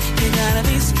tough, you gotta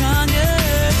be stronger.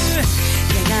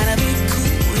 You gotta be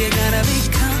cool, you gotta be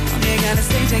calm, you gotta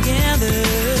stay together.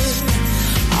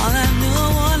 All I know,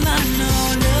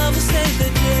 love will save the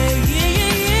day. Yeah,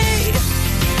 yeah, yeah.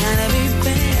 You gotta be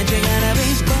bad, you gotta be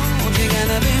bold, you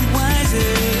gotta be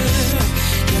wiser.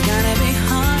 You gotta be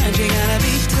hard, you gotta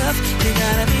be tough, you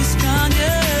gotta be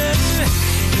stronger.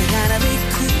 You gotta be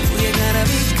cool, you gotta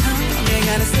be calm, you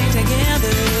gotta stay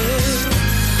together.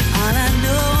 All I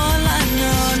know,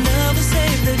 love will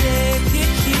save the day.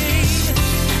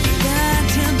 Got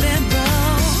to be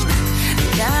bold,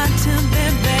 got to be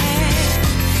bad,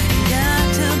 got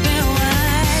to be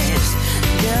wise,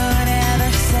 don't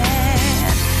ever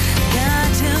sad. Got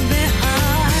to be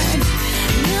hard,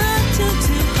 not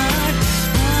too hard.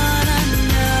 All I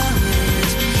know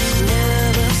is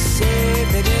love will save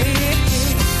the day.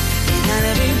 You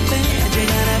gotta be bad, you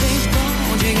gotta be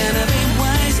bold, you gotta be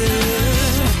wiser.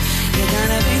 You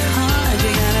gotta be hard,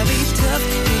 you gotta be tough,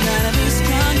 you gotta be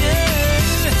stronger.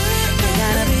 You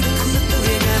gotta be cool,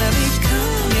 you gotta be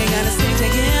calm, you gotta stay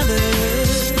together.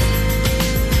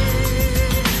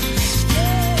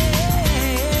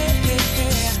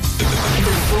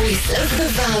 The voice of the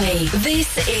valley. This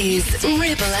is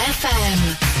Ribble FM.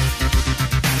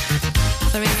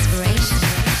 For inspiration.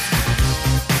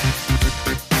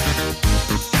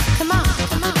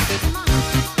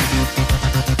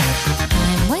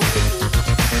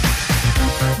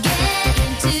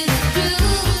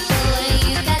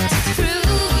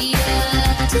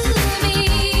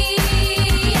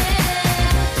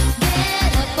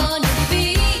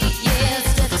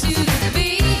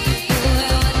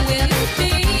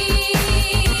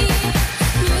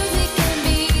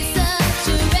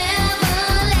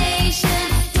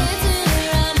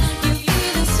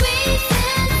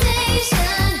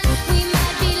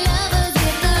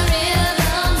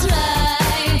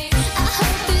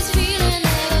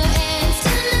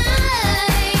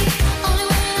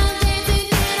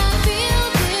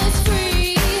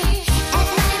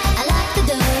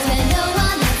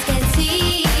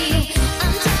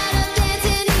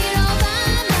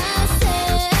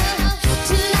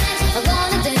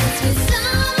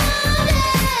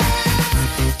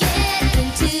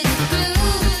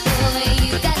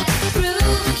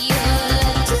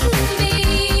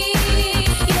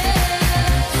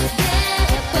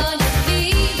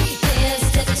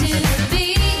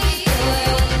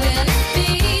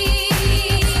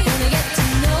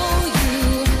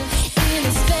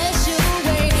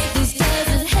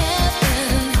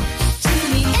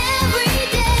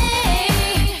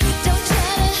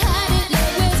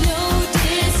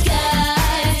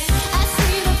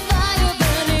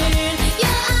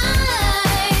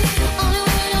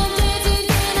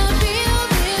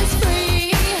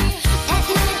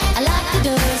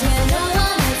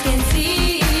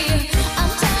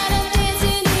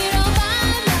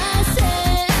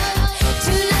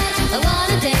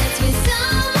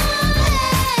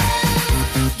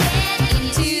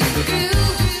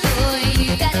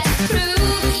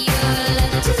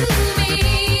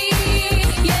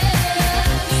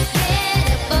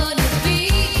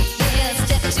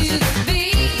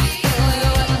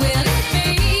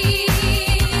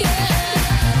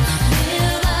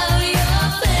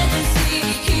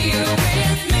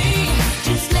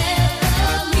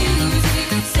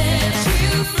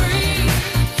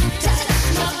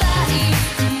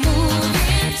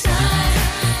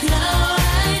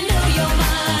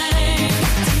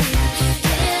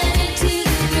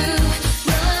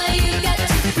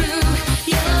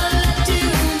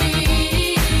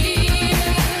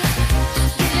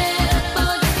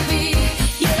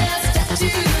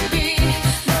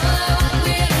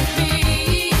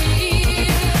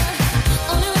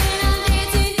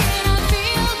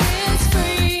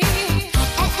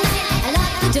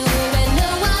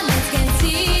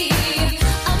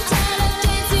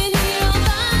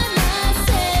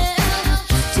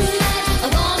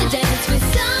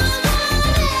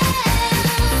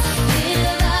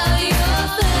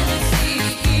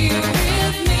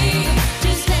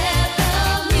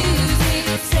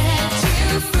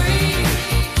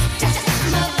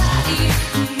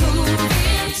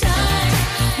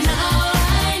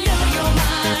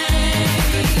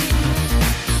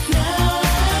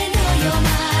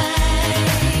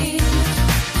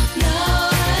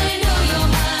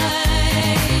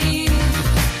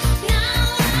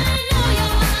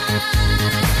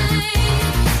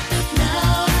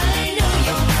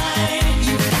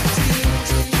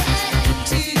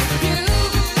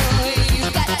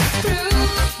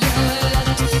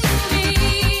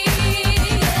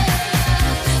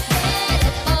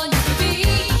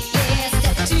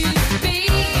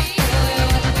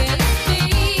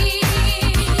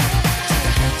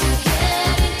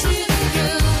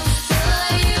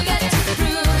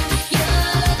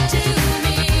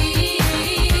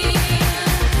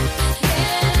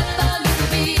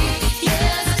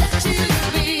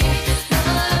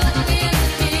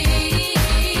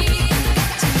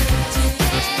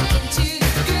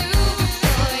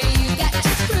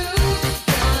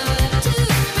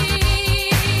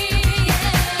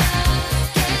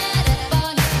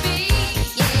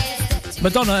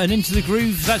 Madonna and Into the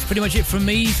Groove. That's pretty much it from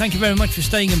me. Thank you very much for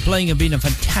staying and playing and being a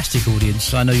fantastic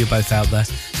audience. I know you're both out there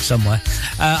somewhere.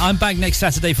 I'm back next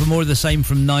Saturday for more of the same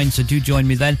from 9, so do join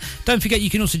me then. Don't forget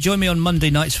you can also join me on Monday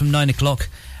nights from 9 o'clock,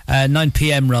 9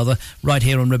 p.m. rather, right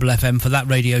here on Ribble FM for that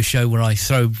radio show where I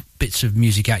throw bits of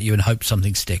music at you and hope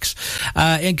something sticks.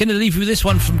 I'm going to leave you with this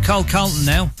one from Carl Carlton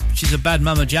now. She's a bad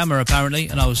mama jammer apparently,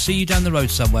 and I will see you down the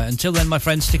road somewhere. Until then, my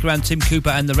friends, stick around. Tim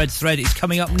Cooper and the Red Thread is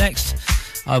coming up next.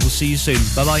 I will see you soon.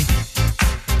 Bye-bye.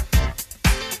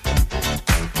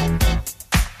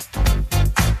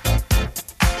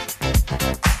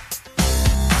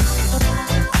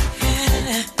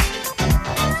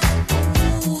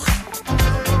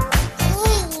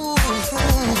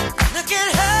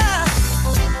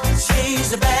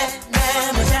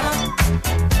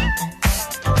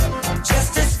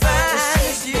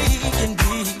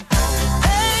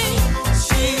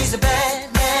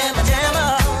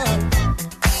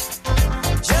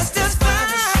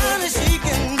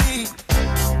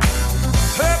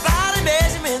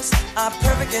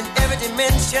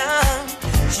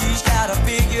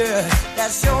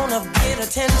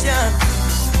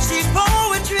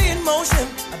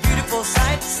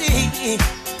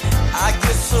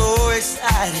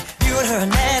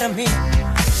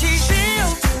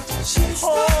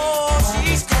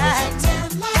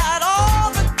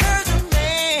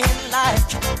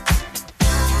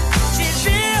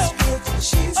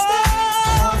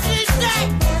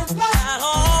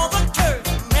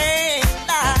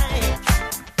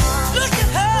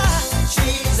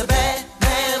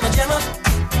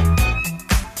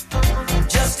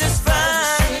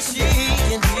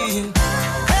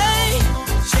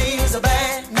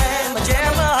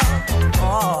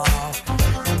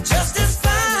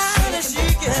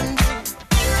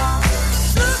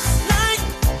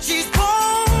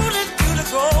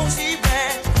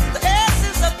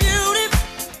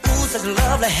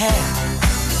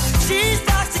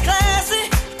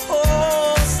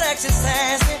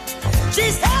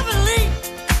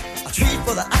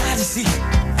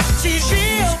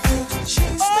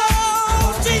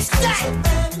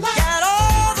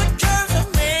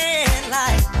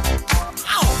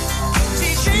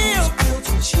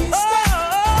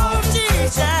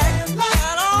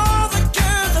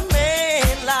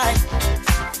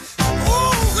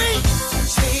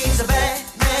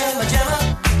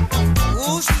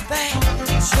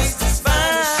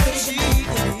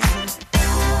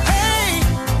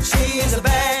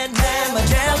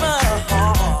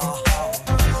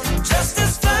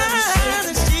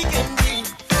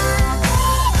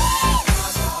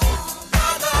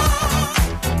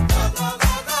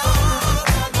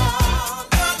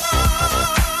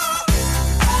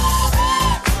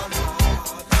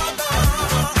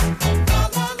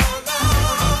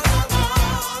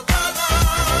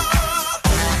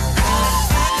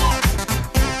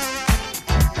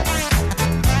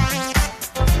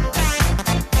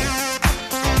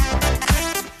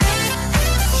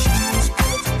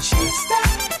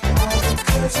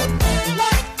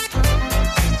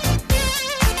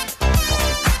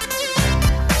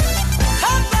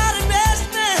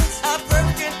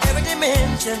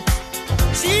 attention.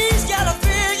 She's got a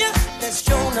figure that's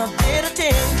shown a bit of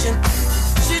attention.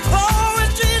 She's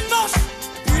poetry's most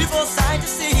beautiful sight to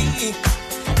see.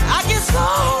 I get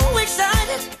so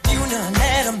excited, you know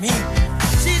that of me.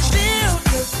 She's still,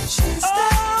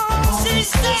 oh, she's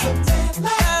still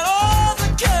got all the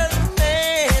curves of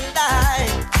man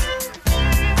life.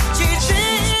 She's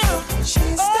still,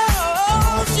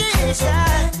 oh, she's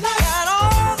got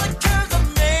all the curves of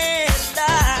man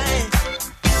life.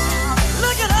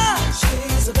 Look at her,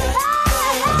 she's a bad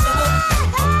man,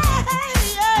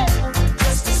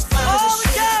 just as fine as she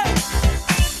can.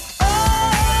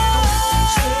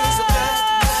 She's a bad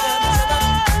man,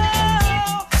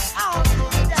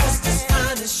 just as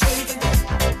fine as she can be.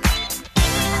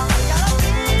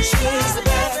 She's a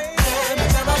bad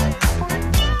man,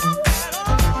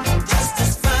 just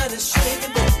as fine as she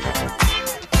can be.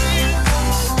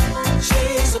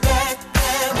 She's a bad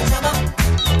man,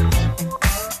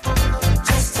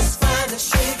 just as fine as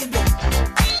she can be.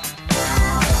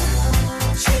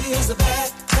 She's a bad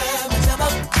man,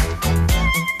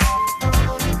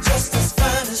 just as fine as she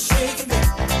can be.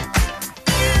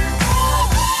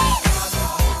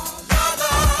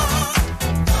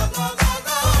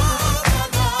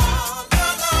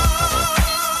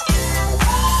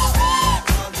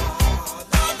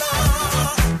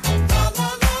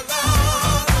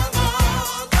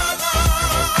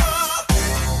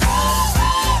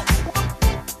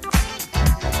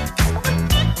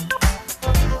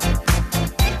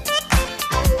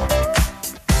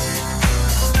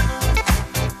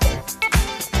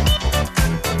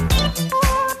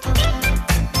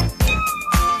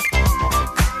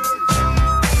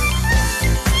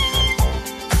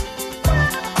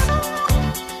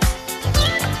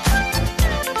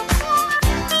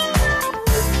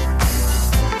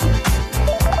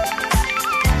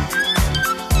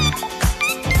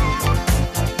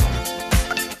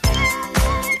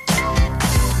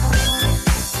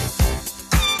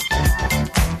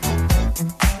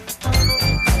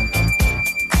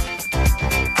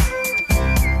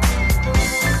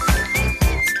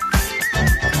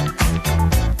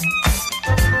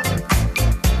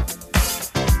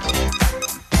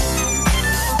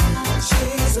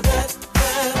 She's a bad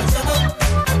man,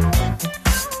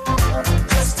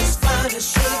 just as fine as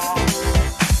she can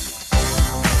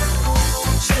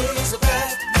be. She's a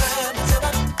bad man,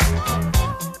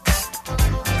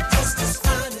 just as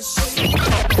fine as she can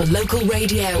be. For local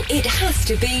radio, it has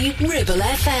to be Ribble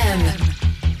FM.